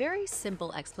with a very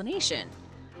simple explanation.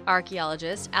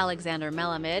 Archaeologist Alexander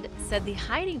Melamed said the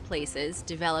hiding places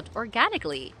developed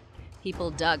organically.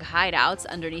 People dug hideouts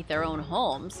underneath their own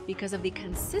homes because of the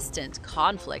consistent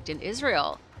conflict in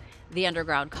Israel. The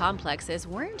underground complexes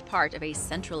weren't part of a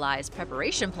centralized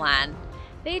preparation plan.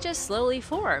 They just slowly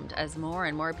formed as more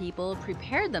and more people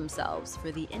prepared themselves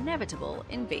for the inevitable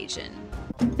invasion.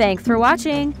 Thanks for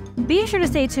watching. Be sure to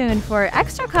stay tuned for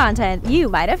extra content you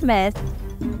might have missed.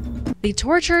 The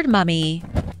tortured mummy.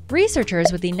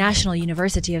 Researchers with the National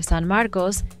University of San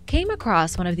Marcos came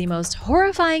across one of the most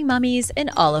horrifying mummies in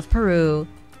all of Peru.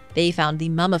 They found the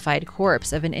mummified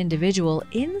corpse of an individual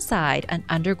inside an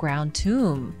underground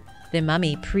tomb. The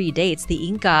mummy predates the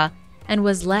Inca and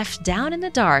was left down in the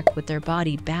dark with their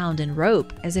body bound in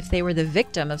rope as if they were the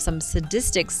victim of some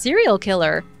sadistic serial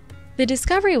killer. The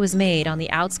discovery was made on the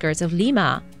outskirts of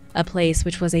Lima, a place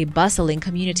which was a bustling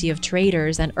community of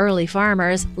traders and early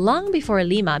farmers long before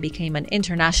Lima became an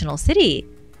international city.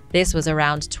 This was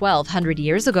around 1,200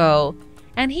 years ago.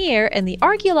 And here, in the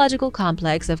archaeological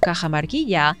complex of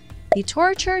Cajamarquilla, the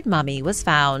tortured mummy was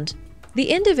found. The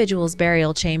individual's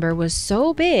burial chamber was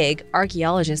so big,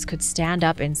 archaeologists could stand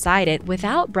up inside it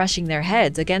without brushing their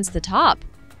heads against the top.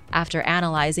 After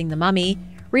analyzing the mummy,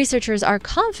 Researchers are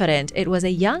confident it was a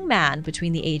young man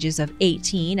between the ages of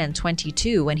 18 and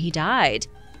 22 when he died.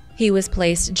 He was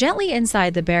placed gently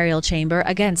inside the burial chamber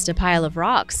against a pile of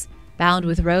rocks, bound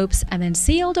with ropes and then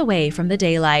sealed away from the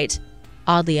daylight.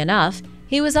 Oddly enough,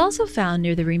 he was also found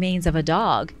near the remains of a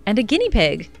dog and a guinea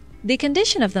pig. The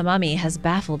condition of the mummy has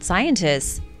baffled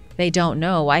scientists. They don't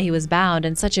know why he was bound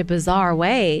in such a bizarre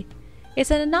way.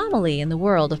 It's an anomaly in the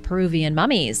world of Peruvian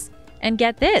mummies. And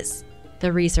get this,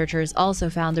 the researchers also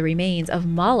found the remains of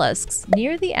mollusks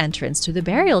near the entrance to the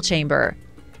burial chamber.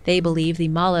 They believe the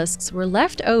mollusks were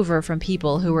left over from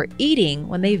people who were eating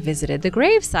when they visited the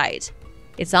gravesite.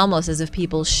 It's almost as if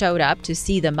people showed up to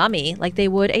see the mummy like they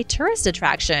would a tourist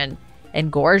attraction,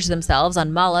 and gorged themselves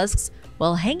on mollusks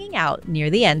while hanging out near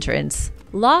the entrance.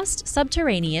 Lost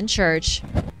subterranean church.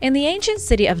 In the ancient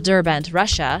city of Derbent,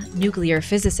 Russia, nuclear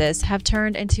physicists have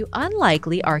turned into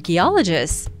unlikely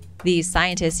archaeologists. These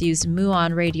scientists used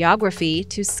muon radiography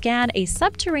to scan a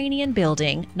subterranean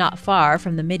building not far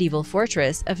from the medieval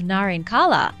fortress of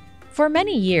Narinkala. For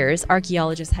many years,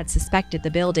 archaeologists had suspected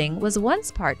the building was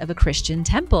once part of a Christian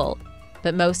temple,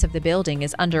 but most of the building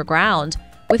is underground,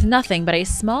 with nothing but a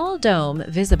small dome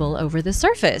visible over the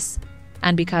surface.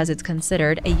 And because it's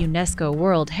considered a UNESCO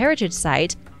World Heritage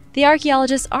Site, the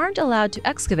archaeologists aren't allowed to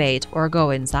excavate or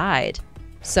go inside.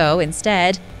 So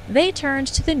instead, they turned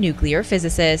to the nuclear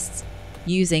physicists.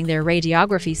 Using their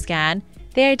radiography scan,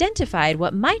 they identified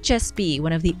what might just be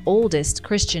one of the oldest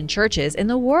Christian churches in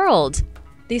the world.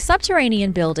 The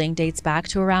subterranean building dates back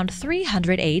to around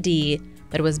 300 AD,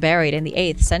 but was buried in the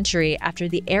 8th century after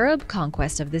the Arab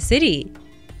conquest of the city.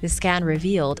 The scan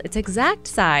revealed its exact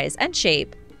size and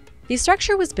shape. The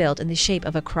structure was built in the shape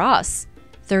of a cross,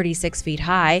 36 feet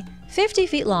high, 50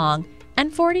 feet long,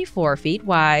 and 44 feet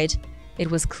wide. It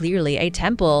was clearly a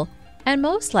temple, and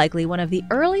most likely one of the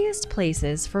earliest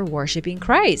places for worshipping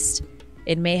Christ.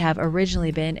 It may have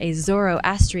originally been a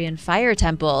Zoroastrian fire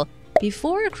temple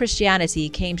before Christianity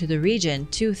came to the region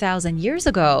 2,000 years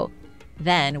ago,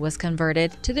 then was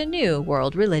converted to the new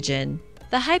world religion.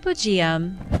 The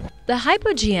Hypogeum. The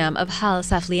Hypogeum of Hal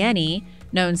Saflieni,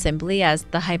 known simply as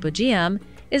the Hypogeum,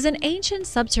 is an ancient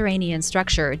subterranean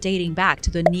structure dating back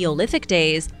to the Neolithic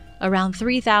days, around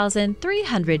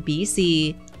 3,300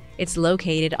 BC. It's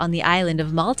located on the island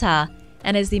of Malta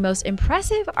and is the most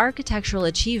impressive architectural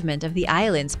achievement of the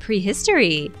island's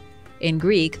prehistory. In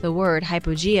Greek, the word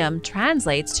hypogeum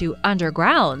translates to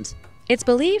underground. It's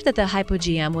believed that the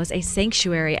Hypogeum was a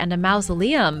sanctuary and a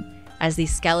mausoleum, as the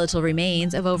skeletal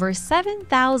remains of over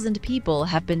 7,000 people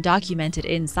have been documented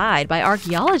inside by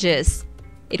archaeologists.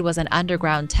 It was an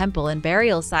underground temple and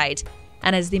burial site,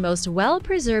 and is the most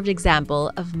well-preserved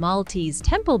example of Maltese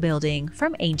temple building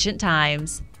from ancient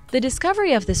times. The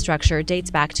discovery of the structure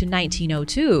dates back to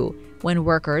 1902, when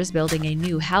workers building a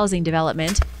new housing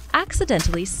development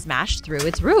accidentally smashed through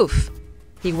its roof.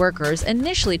 The workers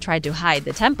initially tried to hide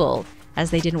the temple,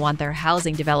 as they didn't want their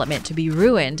housing development to be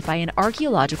ruined by an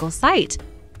archaeological site,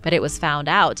 but it was found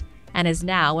out and is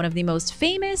now one of the most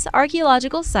famous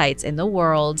archaeological sites in the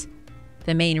world.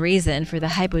 The main reason for the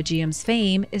Hypogeum's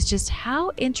fame is just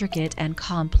how intricate and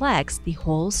complex the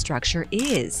whole structure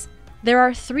is. There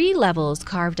are 3 levels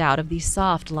carved out of the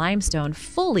soft limestone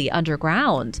fully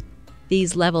underground.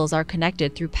 These levels are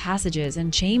connected through passages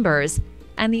and chambers,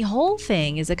 and the whole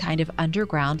thing is a kind of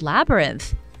underground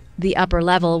labyrinth. The upper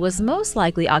level was most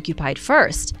likely occupied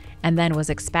first, and then was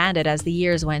expanded as the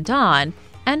years went on,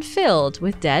 and filled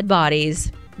with dead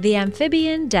bodies. The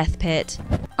Amphibian Death Pit.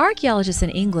 Archaeologists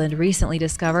in England recently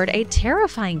discovered a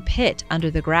terrifying pit under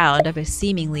the ground of a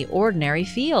seemingly ordinary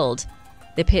field.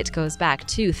 The pit goes back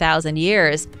 2,000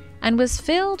 years and was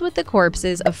filled with the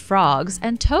corpses of frogs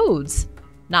and toads.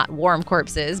 Not warm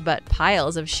corpses, but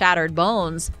piles of shattered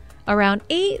bones. Around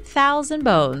 8,000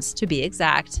 bones, to be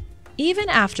exact. Even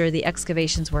after the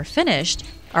excavations were finished,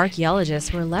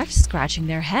 archaeologists were left scratching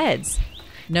their heads.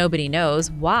 Nobody knows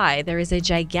why there is a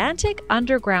gigantic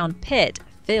underground pit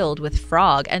filled with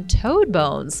frog and toad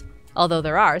bones, although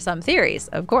there are some theories,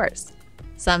 of course.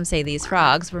 Some say these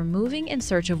frogs were moving in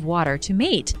search of water to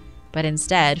mate, but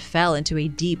instead fell into a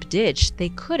deep ditch they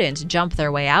couldn't jump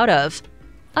their way out of.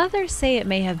 Others say it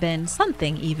may have been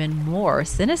something even more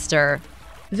sinister.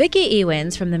 Vicky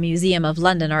Ewins from the Museum of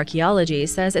London Archaeology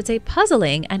says it's a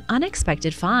puzzling and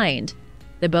unexpected find.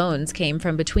 The bones came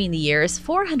from between the years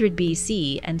 400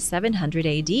 BC and 700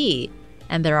 AD,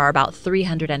 and there are about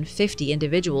 350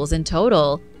 individuals in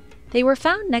total. They were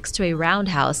found next to a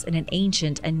roundhouse in an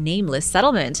ancient and nameless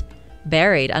settlement,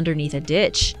 buried underneath a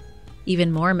ditch.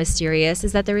 Even more mysterious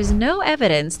is that there is no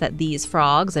evidence that these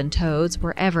frogs and toads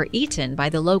were ever eaten by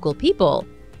the local people,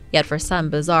 yet for some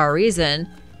bizarre reason,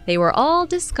 They were all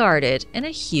discarded in a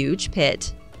huge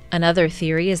pit. Another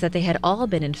theory is that they had all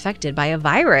been infected by a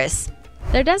virus.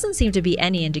 There doesn't seem to be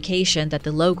any indication that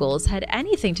the locals had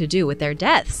anything to do with their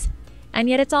deaths, and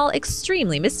yet it's all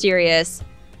extremely mysterious.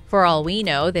 For all we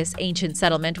know, this ancient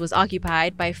settlement was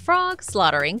occupied by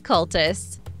frog-slaughtering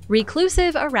cultists,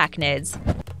 reclusive arachnids.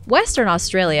 Western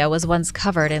Australia was once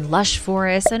covered in lush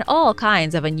forests and all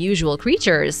kinds of unusual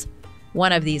creatures.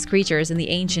 One of these creatures in the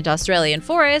ancient Australian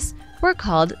forests were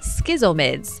called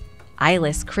schizomids,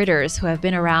 eyeless critters who have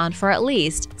been around for at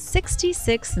least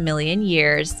 66 million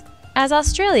years. As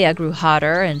Australia grew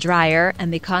hotter and drier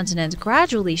and the continent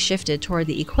gradually shifted toward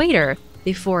the equator,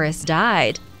 the forests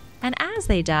died. And as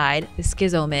they died, the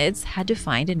schizomids had to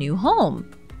find a new home.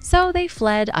 So they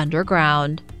fled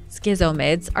underground.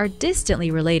 Schizomids are distantly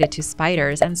related to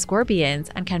spiders and scorpions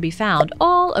and can be found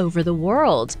all over the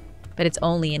world. But it's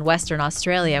only in Western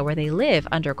Australia where they live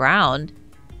underground.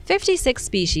 56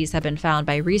 species have been found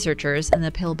by researchers in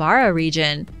the Pilbara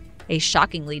region, a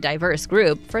shockingly diverse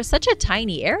group for such a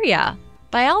tiny area.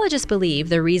 Biologists believe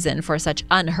the reason for such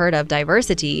unheard-of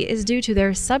diversity is due to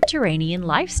their subterranean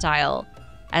lifestyle.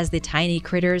 As the tiny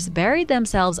critters buried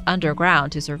themselves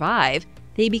underground to survive,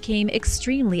 they became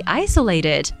extremely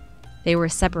isolated. They were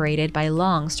separated by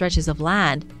long stretches of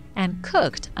land and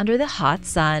cooked under the hot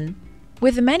sun.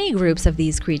 With many groups of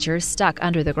these creatures stuck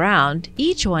under the ground,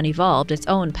 each one evolved its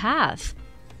own path.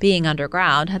 Being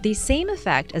underground had the same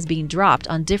effect as being dropped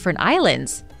on different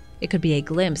islands. It could be a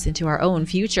glimpse into our own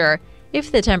future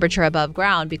if the temperature above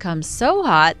ground becomes so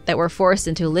hot that we're forced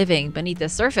into living beneath the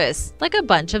surface, like a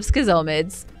bunch of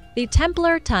schizomids. The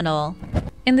Templar Tunnel.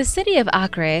 In the city of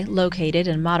Acre, located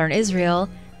in modern Israel,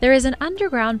 there is an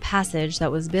underground passage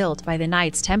that was built by the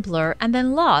Knights Templar and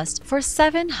then lost for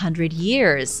 700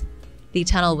 years. The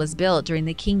tunnel was built during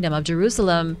the Kingdom of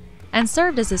Jerusalem and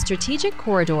served as a strategic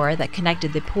corridor that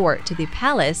connected the port to the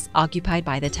palace occupied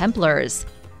by the Templars.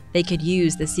 They could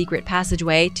use the secret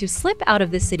passageway to slip out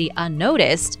of the city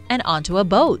unnoticed and onto a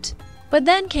boat. But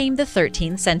then came the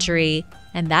 13th century,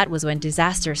 and that was when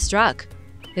disaster struck.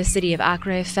 The city of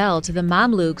Acre fell to the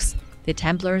Mamluks, the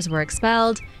Templars were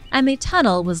expelled, and the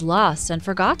tunnel was lost and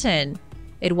forgotten.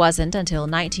 It wasn't until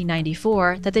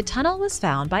 1994 that the tunnel was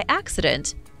found by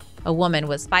accident. A woman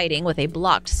was fighting with a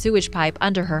blocked sewage pipe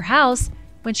under her house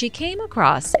when she came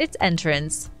across its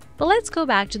entrance. But let's go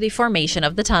back to the formation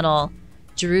of the tunnel.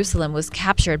 Jerusalem was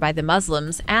captured by the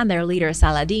Muslims and their leader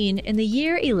Saladin in the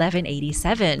year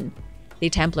 1187. The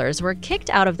Templars were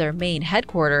kicked out of their main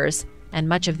headquarters, and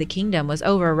much of the kingdom was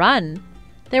overrun.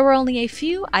 There were only a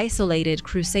few isolated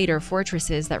Crusader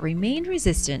fortresses that remained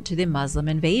resistant to the Muslim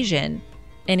invasion.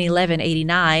 In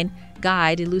 1189,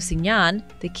 Guy de Lusignan,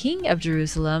 the king of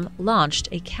Jerusalem, launched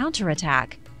a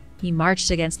counterattack. He marched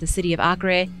against the city of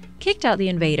Acre, kicked out the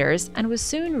invaders, and was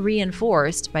soon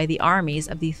reinforced by the armies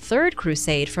of the Third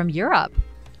Crusade from Europe.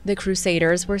 The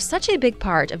Crusaders were such a big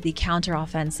part of the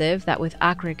counteroffensive that with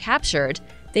Acre captured,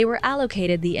 they were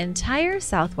allocated the entire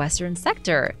southwestern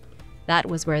sector. That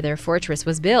was where their fortress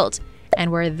was built,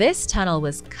 and where this tunnel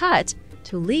was cut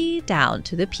to lead down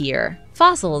to the pier.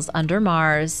 Fossils under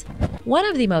Mars. One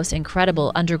of the most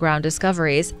incredible underground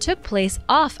discoveries took place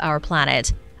off our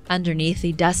planet, underneath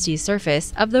the dusty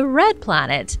surface of the Red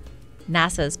Planet.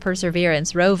 NASA's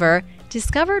Perseverance rover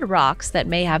discovered rocks that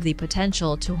may have the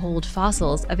potential to hold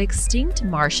fossils of extinct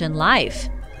Martian life.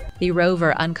 The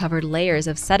rover uncovered layers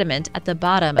of sediment at the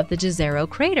bottom of the Jezero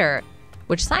crater,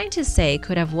 which scientists say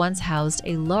could have once housed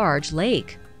a large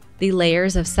lake. The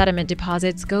layers of sediment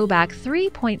deposits go back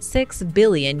 3.6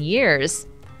 billion years.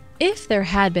 If there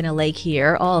had been a lake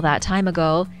here all that time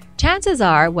ago, chances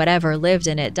are whatever lived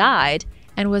in it died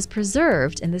and was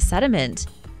preserved in the sediment.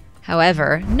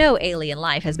 However, no alien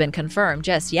life has been confirmed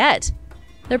just yet.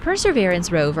 The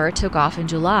Perseverance rover took off in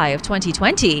July of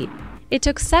 2020. It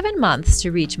took 7 months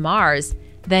to reach Mars,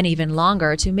 then even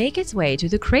longer to make its way to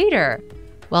the crater.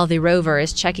 While the rover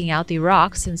is checking out the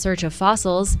rocks in search of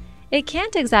fossils, it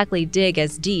can't exactly dig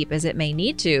as deep as it may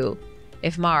need to.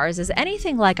 If Mars is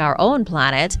anything like our own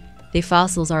planet, the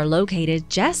fossils are located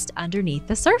just underneath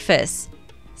the surface.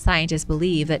 Scientists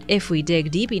believe that if we dig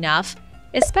deep enough,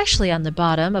 especially on the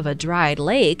bottom of a dried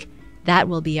lake, that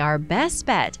will be our best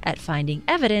bet at finding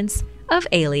evidence of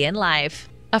alien life.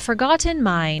 A forgotten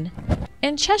mine.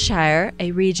 In Cheshire,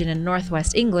 a region in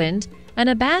northwest England, an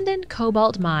abandoned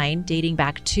cobalt mine dating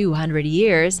back 200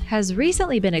 years has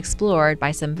recently been explored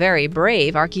by some very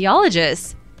brave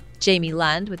archaeologists. Jamie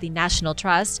Lund with the National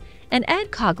Trust and Ed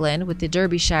Coughlin with the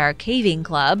Derbyshire Caving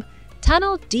Club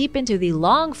tunneled deep into the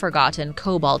long-forgotten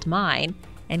cobalt mine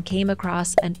and came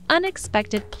across an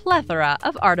unexpected plethora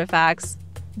of artifacts.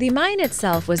 The mine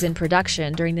itself was in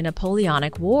production during the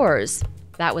Napoleonic Wars.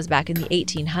 That was back in the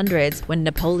 1800s when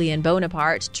Napoleon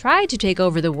Bonaparte tried to take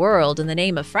over the world in the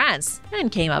name of France and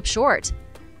came up short.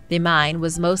 The mine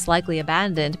was most likely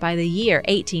abandoned by the year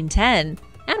 1810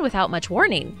 and without much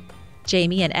warning.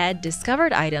 Jamie and Ed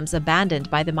discovered items abandoned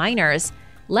by the miners,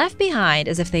 left behind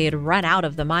as if they had run out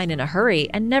of the mine in a hurry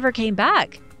and never came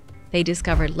back. They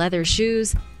discovered leather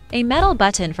shoes, a metal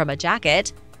button from a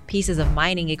jacket, pieces of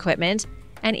mining equipment,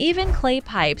 and even clay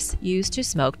pipes used to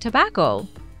smoke tobacco.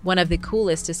 One of the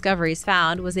coolest discoveries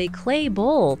found was a clay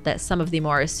bowl that some of the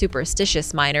more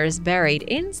superstitious miners buried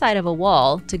inside of a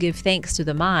wall to give thanks to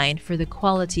the mine for the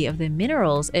quality of the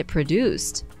minerals it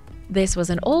produced. This was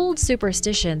an old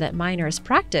superstition that miners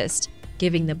practiced,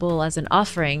 giving the bull as an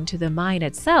offering to the mine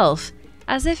itself,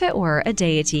 as if it were a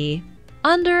deity.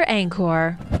 Under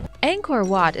Angkor. Angkor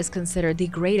Wat is considered the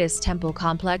greatest temple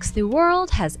complex the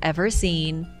world has ever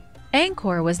seen.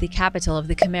 Angkor was the capital of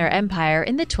the Khmer Empire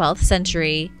in the 12th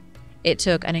century. It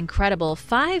took an incredible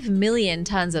 5 million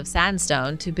tons of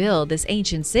sandstone to build this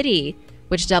ancient city,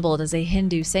 which doubled as a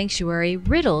Hindu sanctuary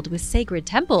riddled with sacred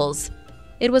temples.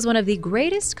 It was one of the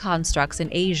greatest constructs in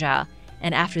Asia,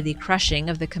 and after the crushing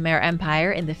of the Khmer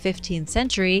Empire in the 15th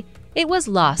century, it was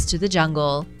lost to the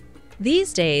jungle.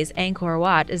 These days, Angkor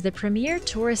Wat is the premier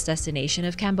tourist destination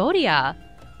of Cambodia.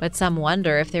 But some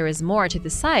wonder if there is more to the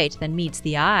site than meets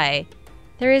the eye.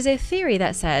 There is a theory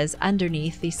that says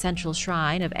underneath the central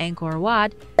shrine of Angkor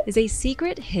Wat is a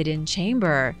secret hidden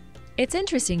chamber. It's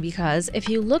interesting because if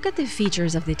you look at the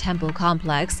features of the temple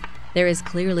complex, there is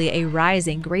clearly a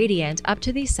rising gradient up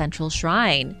to the central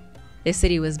shrine. The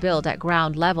city was built at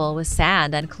ground level with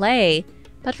sand and clay,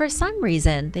 but for some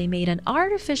reason they made an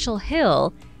artificial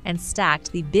hill and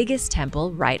stacked the biggest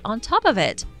temple right on top of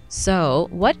it. So,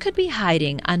 what could be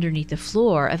hiding underneath the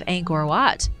floor of Angkor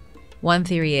Wat? One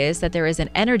theory is that there is an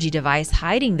energy device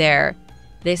hiding there.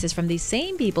 This is from the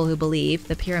same people who believe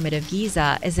the Pyramid of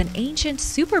Giza is an ancient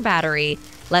super battery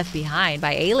left behind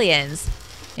by aliens.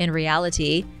 In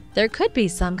reality, there could be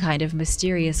some kind of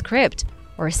mysterious crypt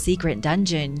or secret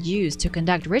dungeon used to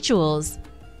conduct rituals.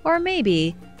 Or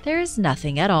maybe there is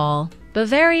nothing at all.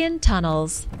 Bavarian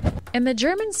tunnels. In the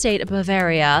German state of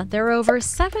Bavaria, there are over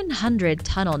 700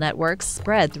 tunnel networks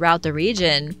spread throughout the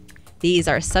region. These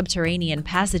are subterranean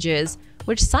passages,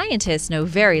 which scientists know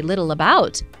very little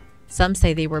about. Some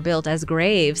say they were built as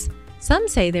graves, some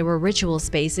say they were ritual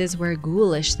spaces where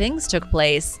ghoulish things took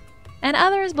place, and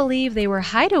others believe they were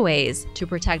hideaways to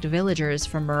protect villagers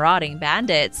from marauding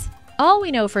bandits. All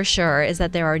we know for sure is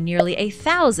that there are nearly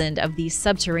 1,000 of these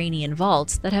subterranean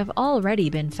vaults that have already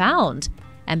been found,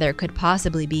 and there could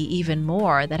possibly be even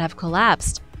more that have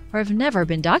collapsed or have never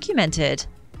been documented.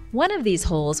 One of these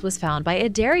holes was found by a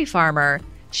dairy farmer.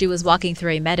 She was walking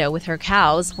through a meadow with her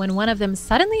cows when one of them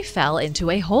suddenly fell into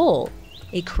a hole.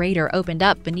 A crater opened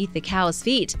up beneath the cow's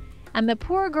feet, and the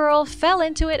poor girl fell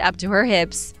into it up to her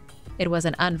hips. It was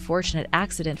an unfortunate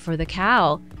accident for the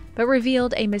cow, but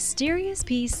revealed a mysterious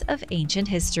piece of ancient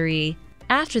history.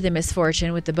 After the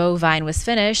misfortune with the bovine was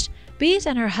finished, Beat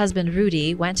and her husband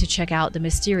Rudy went to check out the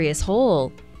mysterious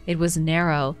hole. It was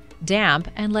narrow, damp,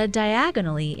 and led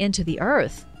diagonally into the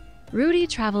earth. Rudy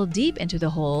traveled deep into the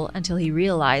hole until he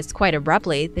realized quite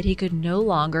abruptly that he could no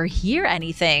longer hear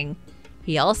anything.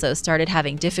 He also started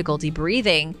having difficulty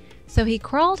breathing, so he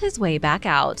crawled his way back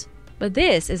out. But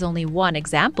this is only one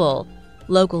example.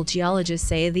 Local geologists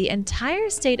say the entire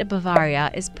state of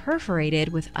Bavaria is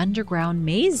perforated with underground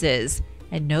mazes,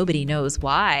 and nobody knows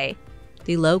why.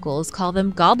 The locals call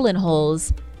them goblin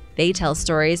holes. They tell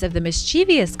stories of the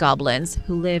mischievous goblins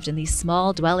who lived in these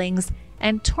small dwellings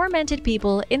and tormented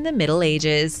people in the Middle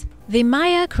Ages. The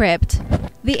Maya Crypt.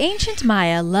 The ancient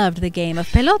Maya loved the game of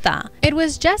pelota. It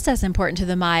was just as important to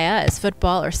the Maya as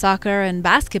football or soccer and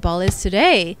basketball is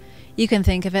today. You can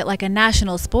think of it like a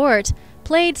national sport,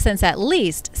 played since at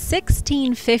least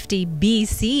 1650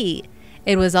 BC.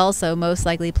 It was also most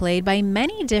likely played by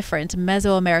many different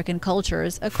Mesoamerican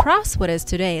cultures across what is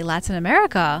today Latin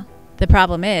America. The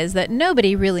problem is that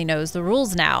nobody really knows the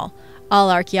rules now. All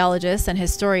archaeologists and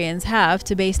historians have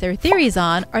to base their theories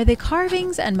on are the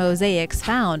carvings and mosaics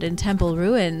found in temple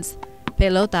ruins.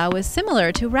 Pelota was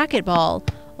similar to racquetball,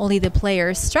 only the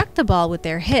players struck the ball with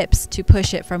their hips to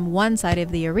push it from one side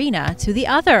of the arena to the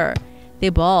other. The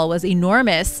ball was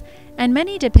enormous, and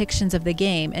many depictions of the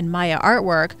game in Maya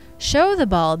artwork show the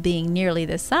ball being nearly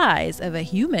the size of a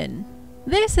human.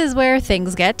 This is where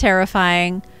things get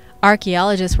terrifying.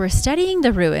 Archaeologists were studying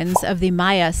the ruins of the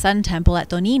Maya Sun Temple at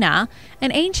Tonina,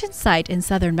 an ancient site in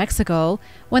southern Mexico,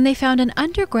 when they found an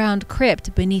underground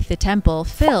crypt beneath the temple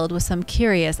filled with some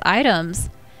curious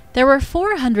items. There were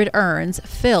 400 urns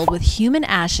filled with human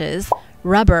ashes,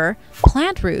 rubber,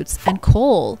 plant roots, and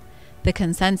coal. The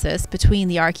consensus between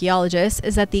the archaeologists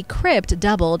is that the crypt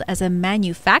doubled as a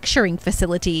manufacturing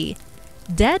facility.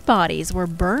 Dead bodies were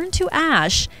burned to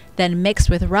ash, then mixed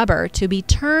with rubber to be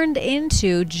turned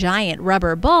into giant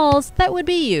rubber balls that would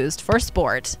be used for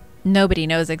sport. Nobody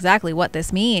knows exactly what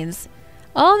this means.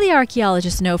 All the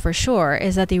archaeologists know for sure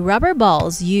is that the rubber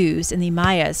balls used in the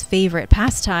Mayas' favorite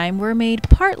pastime were made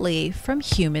partly from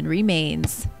human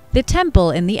remains. The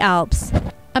temple in the Alps.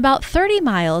 About 30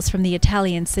 miles from the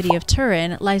Italian city of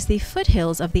Turin lies the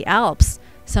foothills of the Alps,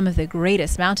 some of the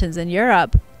greatest mountains in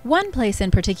Europe. One place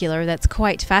in particular that's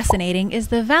quite fascinating is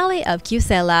the Valley of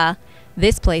Chiusella.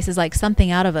 This place is like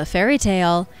something out of a fairy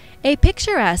tale, a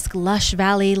picturesque, lush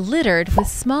valley littered with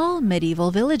small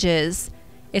medieval villages.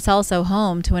 It's also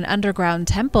home to an underground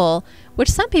temple,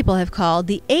 which some people have called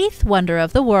the eighth wonder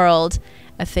of the world,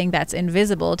 a thing that's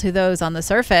invisible to those on the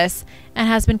surface and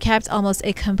has been kept almost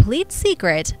a complete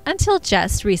secret until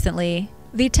just recently.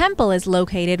 The temple is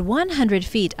located 100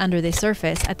 feet under the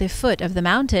surface at the foot of the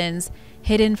mountains,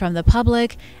 hidden from the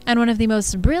public, and one of the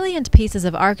most brilliant pieces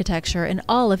of architecture in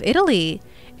all of Italy.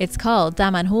 It's called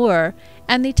Damanhur,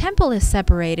 and the temple is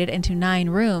separated into 9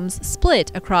 rooms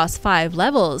split across 5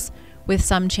 levels, with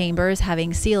some chambers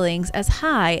having ceilings as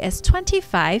high as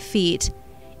 25 feet.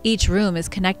 Each room is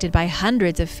connected by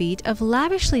hundreds of feet of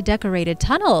lavishly decorated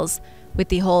tunnels, with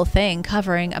the whole thing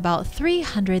covering about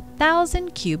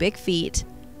 300,000 cubic feet.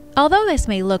 Although this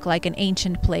may look like an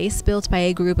ancient place built by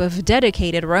a group of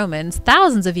dedicated Romans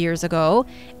thousands of years ago,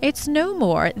 it's no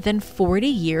more than 40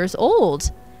 years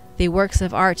old. The works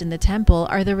of art in the temple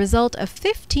are the result of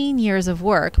 15 years of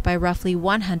work by roughly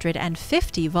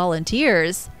 150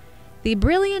 volunteers. The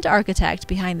brilliant architect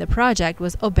behind the project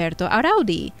was Oberto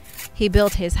Araudi. He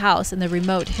built his house in the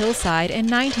remote hillside in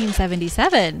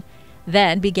 1977,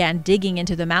 then began digging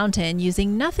into the mountain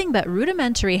using nothing but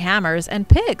rudimentary hammers and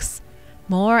picks.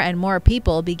 More and more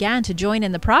people began to join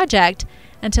in the project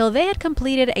until they had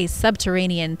completed a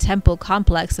subterranean temple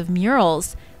complex of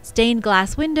murals, stained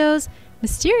glass windows,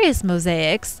 mysterious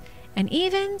mosaics, and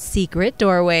even secret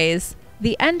doorways.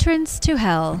 The entrance to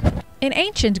hell. In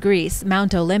ancient Greece,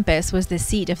 Mount Olympus was the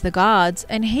seat of the gods,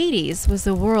 and Hades was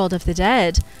the world of the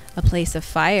dead, a place of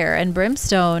fire and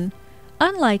brimstone.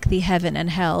 Unlike the heaven and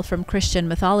hell from Christian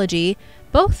mythology,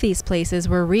 both these places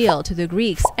were real to the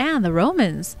Greeks and the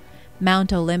Romans.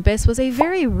 Mount Olympus was a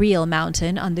very real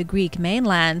mountain on the Greek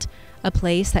mainland, a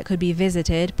place that could be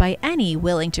visited by any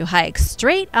willing to hike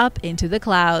straight up into the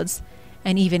clouds.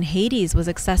 And even Hades was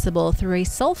accessible through a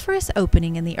sulfurous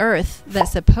opening in the earth that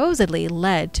supposedly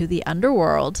led to the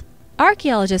underworld.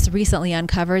 Archaeologists recently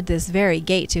uncovered this very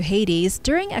gate to Hades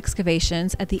during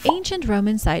excavations at the ancient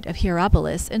Roman site of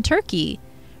Hierapolis in Turkey.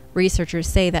 Researchers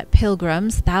say that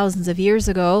pilgrims thousands of years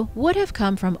ago would have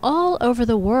come from all over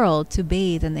the world to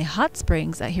bathe in the hot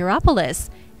springs at Hierapolis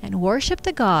and worship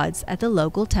the gods at the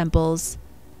local temples.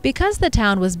 Because the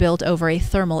town was built over a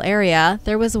thermal area,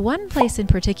 there was one place in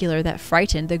particular that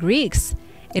frightened the Greeks.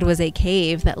 It was a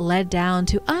cave that led down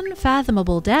to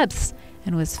unfathomable depths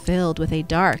and was filled with a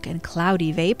dark and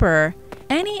cloudy vapor.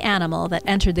 Any animal that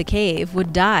entered the cave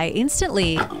would die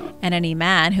instantly, and any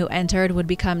man who entered would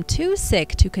become too sick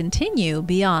to continue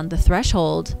beyond the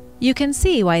threshold. You can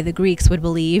see why the Greeks would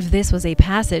believe this was a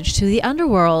passage to the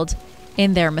underworld.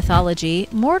 In their mythology,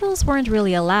 mortals weren't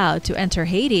really allowed to enter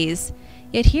Hades.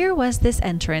 Yet here was this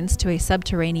entrance to a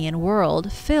subterranean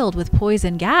world filled with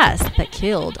poison gas that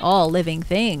killed all living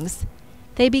things.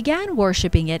 They began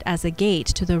worshipping it as a gate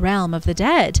to the realm of the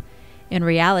dead. In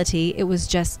reality, it was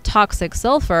just toxic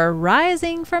sulfur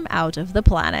rising from out of the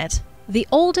planet. The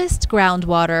oldest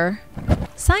groundwater.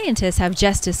 Scientists have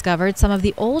just discovered some of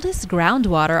the oldest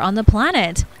groundwater on the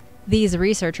planet. These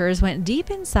researchers went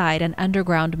deep inside an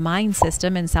underground mine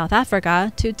system in South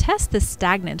Africa to test the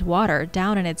stagnant water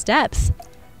down in its depths.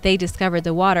 They discovered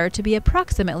the water to be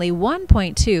approximately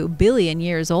 1.2 billion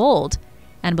years old.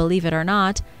 And believe it or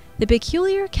not, the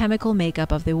peculiar chemical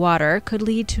makeup of the water could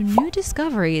lead to new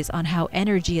discoveries on how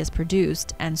energy is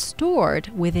produced and stored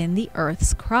within the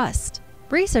Earth's crust.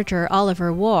 Researcher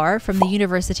Oliver Warr from the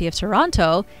University of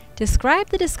Toronto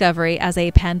described the discovery as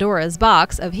a Pandora's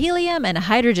box of helium and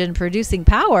hydrogen-producing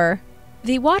power.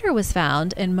 The water was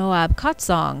found in Moab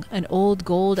Khotsong, an old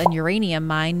gold and uranium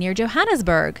mine near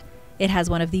Johannesburg. It has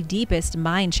one of the deepest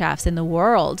mine shafts in the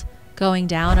world, going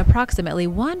down approximately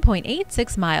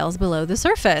 1.86 miles below the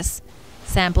surface.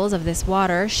 Samples of this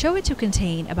water show it to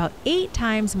contain about 8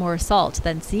 times more salt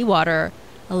than seawater,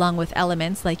 along with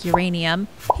elements like uranium,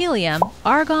 helium,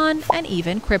 argon, and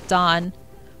even krypton.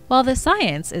 While the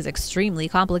science is extremely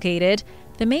complicated,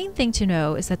 The main thing to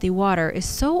know is that the water is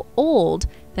so old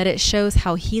that it shows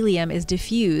how helium is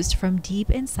diffused from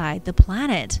deep inside the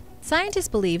planet. Scientists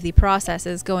believe the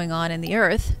processes going on in the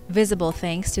Earth, visible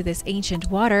thanks to this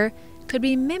ancient water, could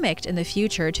be mimicked in the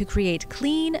future to create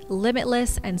clean,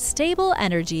 limitless, and stable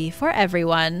energy for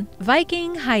everyone.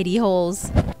 Viking hidey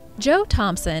holes. Joe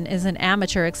Thompson is an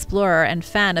amateur explorer and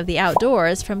fan of the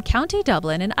outdoors from County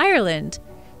Dublin in Ireland.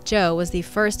 Joe was the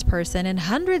first person in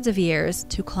hundreds of years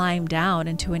to climb down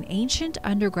into an ancient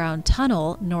underground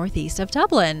tunnel northeast of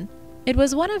Dublin. It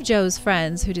was one of Joe's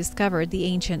friends who discovered the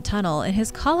ancient tunnel in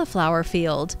his cauliflower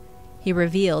field. He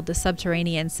revealed the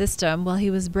subterranean system while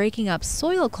he was breaking up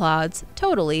soil clods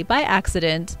totally by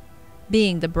accident.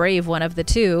 Being the brave one of the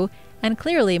two, and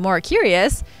clearly more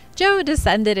curious, Joe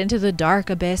descended into the dark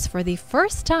abyss for the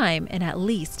first time in at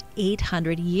least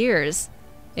 800 years.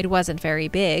 It wasn't very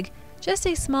big, just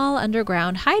a small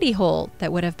underground hidey hole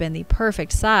that would have been the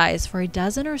perfect size for a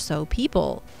dozen or so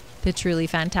people. The truly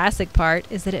fantastic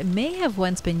part is that it may have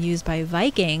once been used by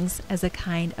Vikings as a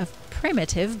kind of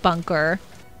primitive bunker.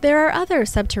 There are other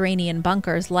subterranean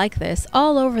bunkers like this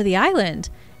all over the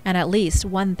island, and at least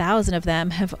 1,000 of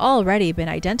them have already been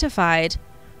identified.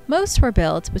 Most were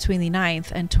built between the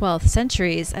 9th and 12th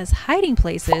centuries as hiding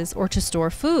places or to store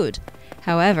food.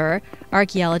 However,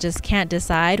 archaeologists can't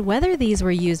decide whether these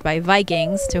were used by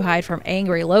Vikings to hide from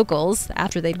angry locals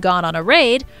after they'd gone on a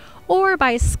raid, or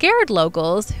by scared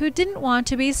locals who didn't want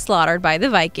to be slaughtered by the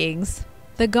Vikings.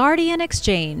 The Guardian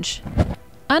Exchange.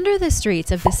 Under the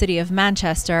streets of the city of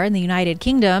Manchester in the United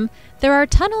Kingdom, there are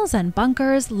tunnels and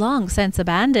bunkers long since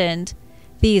abandoned.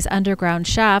 These underground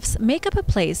shafts make up a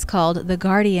place called the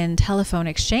Guardian Telephone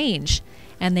Exchange,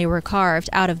 and they were carved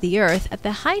out of the earth at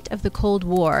the height of the Cold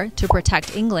War to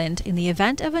protect England in the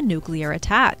event of a nuclear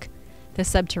attack. The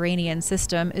subterranean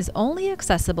system is only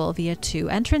accessible via 2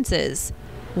 entrances.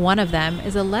 One of them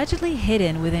is allegedly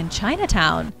hidden within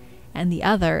Chinatown, and the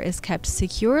other is kept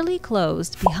securely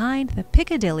closed behind the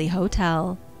Piccadilly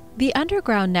Hotel. The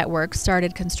underground network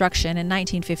started construction in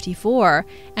 1954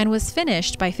 and was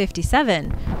finished by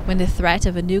 1957, when the threat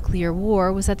of a nuclear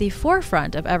war was at the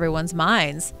forefront of everyone's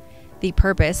minds. The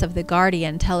purpose of the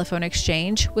Guardian Telephone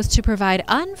Exchange was to provide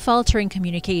unfaltering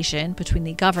communication between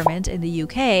the government in the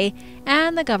UK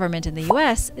and the government in the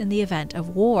US in the event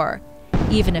of war.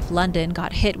 Even if London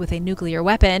got hit with a nuclear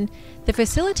weapon, the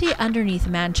facility underneath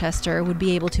Manchester would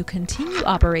be able to continue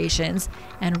operations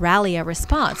and rally a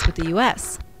response with the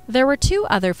US. There were 2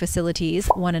 other facilities,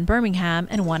 one in Birmingham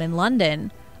and one in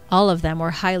London. All of them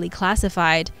were highly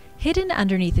classified, hidden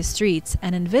underneath the streets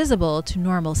and invisible to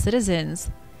normal citizens.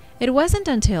 It wasn't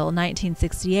until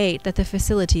 1968 that the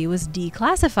facility was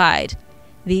declassified.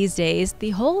 These days,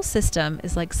 the whole system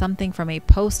is like something from a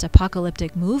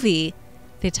post-apocalyptic movie.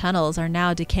 The tunnels are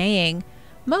now decaying,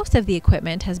 most of the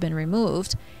equipment has been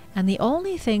removed, and the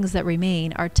only things that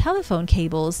remain are telephone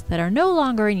cables that are no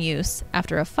longer in use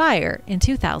after a fire in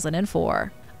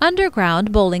 2004.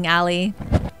 Underground bowling alley.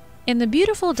 In the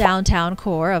beautiful downtown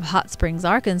core of Hot Springs,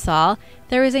 Arkansas,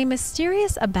 there is a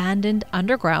mysterious abandoned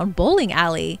underground bowling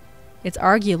alley. It's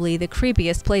arguably the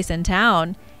creepiest place in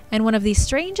town, and one of the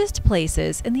strangest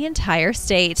places in the entire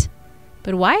state.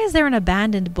 But why is there an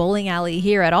abandoned bowling alley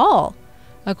here at all?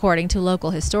 According to local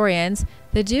historians,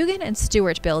 the Dugan and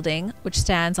Stewart building, which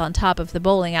stands on top of the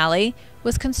bowling alley,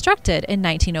 was constructed in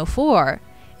 1904.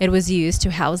 It was used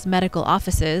to house medical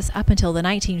offices up until the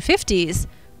 1950s,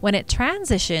 when it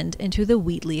transitioned into the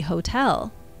Wheatley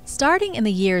Hotel. Starting in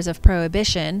the years of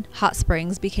Prohibition, Hot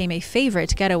Springs became a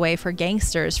favorite getaway for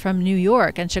gangsters from New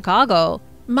York and Chicago.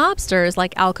 Mobsters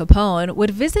like Al Capone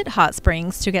would visit Hot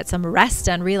Springs to get some rest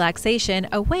and relaxation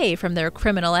away from their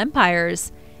criminal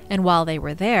empires. And while they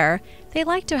were there, they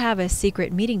liked to have a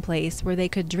secret meeting place where they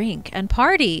could drink and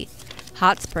party.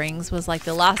 Hot Springs was like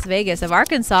the Las Vegas of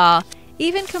Arkansas,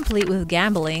 even complete with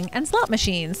gambling and slot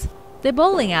machines. The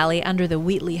bowling alley under the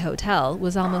Wheatley Hotel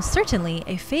was almost certainly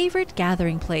a favorite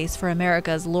gathering place for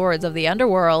America's lords of the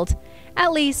underworld,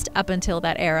 at least up until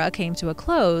that era came to a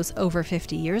close over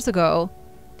 50 years ago.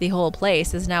 The whole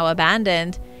place is now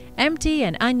abandoned, empty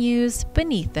and unused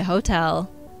beneath the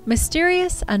hotel.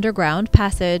 Mysterious underground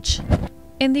passage.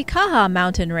 In the Caha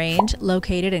mountain range,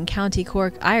 located in County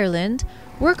Cork, Ireland,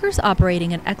 workers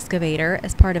operating an excavator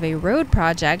as part of a road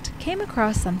project came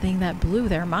across something that blew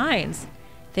their minds.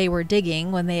 They were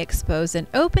digging when they exposed an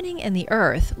opening in the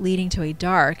earth leading to a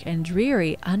dark and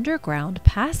dreary underground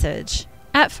passage.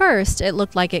 At first, it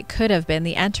looked like it could have been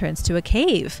the entrance to a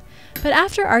cave, but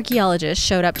after archaeologists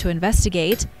showed up to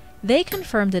investigate, they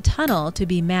confirmed the tunnel to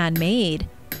be man-made,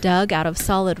 dug out of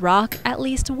solid rock at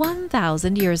least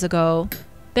 1,000 years ago.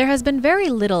 There has been very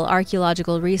little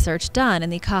archaeological research done in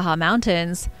the Kaha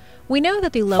Mountains. We know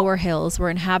that the lower hills were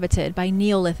inhabited by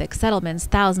Neolithic settlements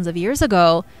thousands of years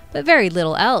ago, but very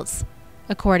little else.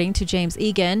 According to James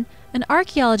Egan, an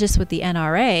archaeologist with the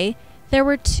NRA, there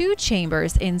were 2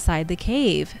 chambers inside the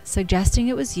cave, suggesting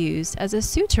it was used as a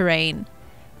souterrain.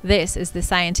 This is the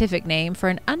scientific name for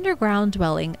an underground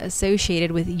dwelling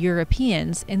associated with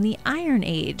Europeans in the Iron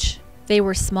Age. They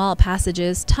were small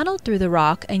passages tunneled through the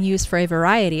rock and used for a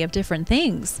variety of different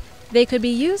things. They could be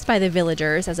used by the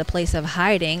villagers as a place of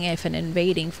hiding if an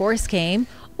invading force came,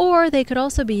 or they could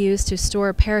also be used to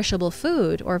store perishable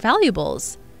food or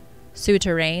valuables.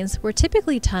 Souterrains were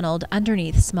typically tunneled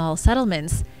underneath small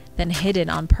settlements, then hidden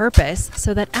on purpose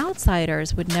so that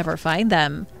outsiders would never find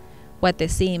them. What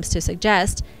this seems to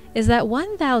suggest is that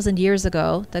 1,000 years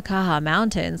ago, the Kaha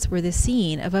Mountains were the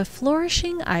scene of a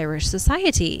flourishing Irish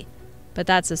society. But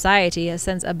that society has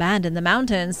since abandoned the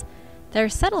mountains. Their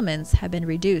settlements have been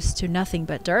reduced to nothing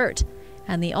but dirt,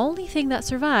 and the only thing that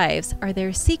survives are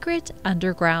their secret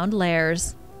underground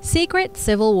lairs. Secret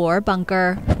Civil War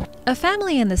bunker. A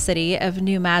family in the city of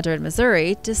New Madrid,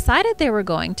 Missouri, decided they were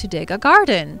going to dig a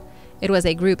garden. It was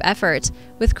a group effort,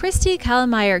 with Christy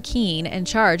Kallmeyer Keene in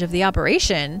charge of the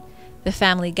operation. The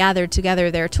family gathered together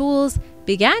their tools,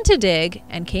 began to dig,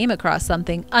 and came across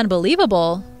something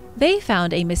unbelievable. They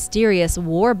found a mysterious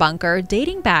war bunker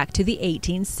dating back to the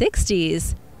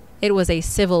 1860s. It was a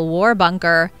Civil War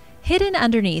bunker, hidden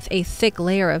underneath a thick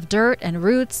layer of dirt and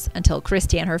roots until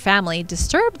Christy and her family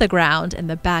disturbed the ground in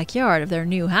the backyard of their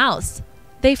new house.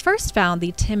 They first found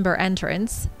the timber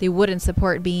entrance, the wooden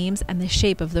support beams, and the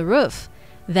shape of the roof,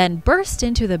 then burst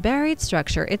into the buried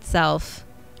structure itself.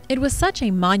 It was such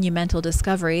a monumental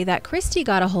discovery that Christy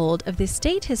got a hold of the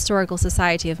State Historical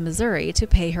Society of Missouri to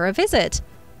pay her a visit.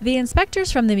 The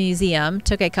inspectors from the museum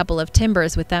took a couple of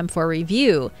timbers with them for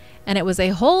review, and it was a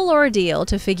whole ordeal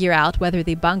to figure out whether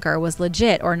the bunker was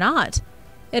legit or not.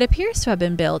 It appears to have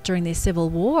been built during the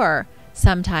Civil War,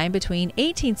 sometime between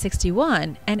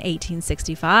 1861 and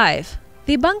 1865.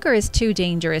 The bunker is too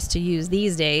dangerous to use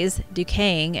these days,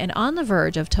 decaying and on the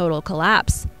verge of total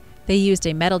collapse. They used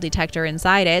a metal detector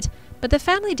inside it, but the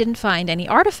family didn't find any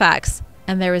artifacts,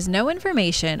 and there is no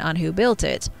information on who built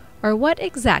it or what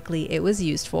exactly it was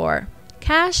used for.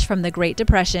 Cash from the Great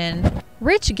Depression.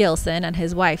 Rich Gilson and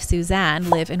his wife Suzanne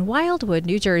live in Wildwood,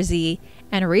 New Jersey,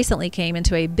 and recently came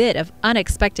into a bit of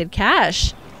unexpected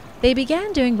cash. They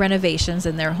began doing renovations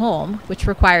in their home, which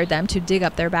required them to dig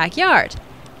up their backyard,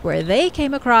 where they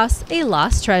came across a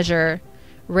lost treasure.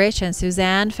 Rich and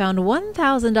Suzanne found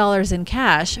 $1,000 in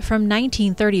cash from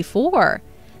 1934.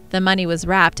 The money was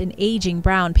wrapped in aging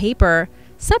brown paper,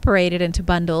 separated into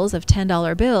bundles of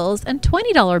 $10 bills and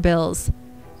 $20 bills.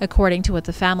 According to what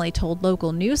the family told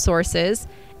local news sources,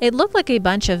 it looked like a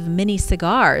bunch of mini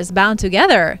cigars bound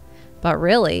together, but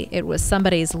really, it was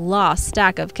somebody's lost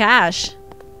stack of cash.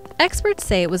 Experts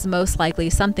say it was most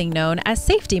likely something known as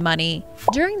safety money.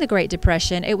 During the Great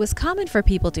Depression, it was common for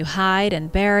people to hide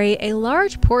and bury a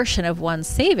large portion of one's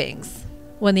savings.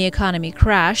 When the economy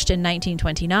crashed in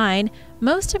 1929,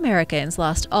 most Americans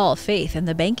lost all faith in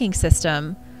the banking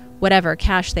system. Whatever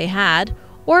cash they had,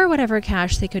 or whatever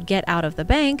cash they could get out of the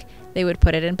bank, they would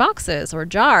put it in boxes or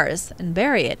jars and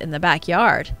bury it in the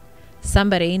backyard.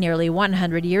 Somebody nearly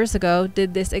 100 years ago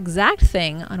did this exact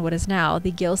thing on what is now the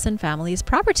Gilson family's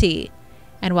property.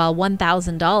 And while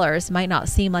 $1,000 might not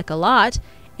seem like a lot,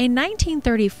 in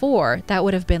 1934, that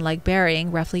would have been like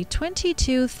burying roughly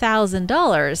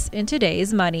 $22,000 in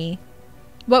today's money.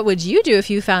 What would you do if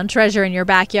you found treasure in your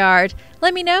backyard?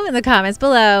 Let me know in the comments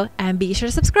below, and be sure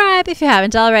to subscribe if you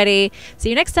haven't already. See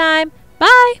you next time.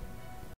 Bye!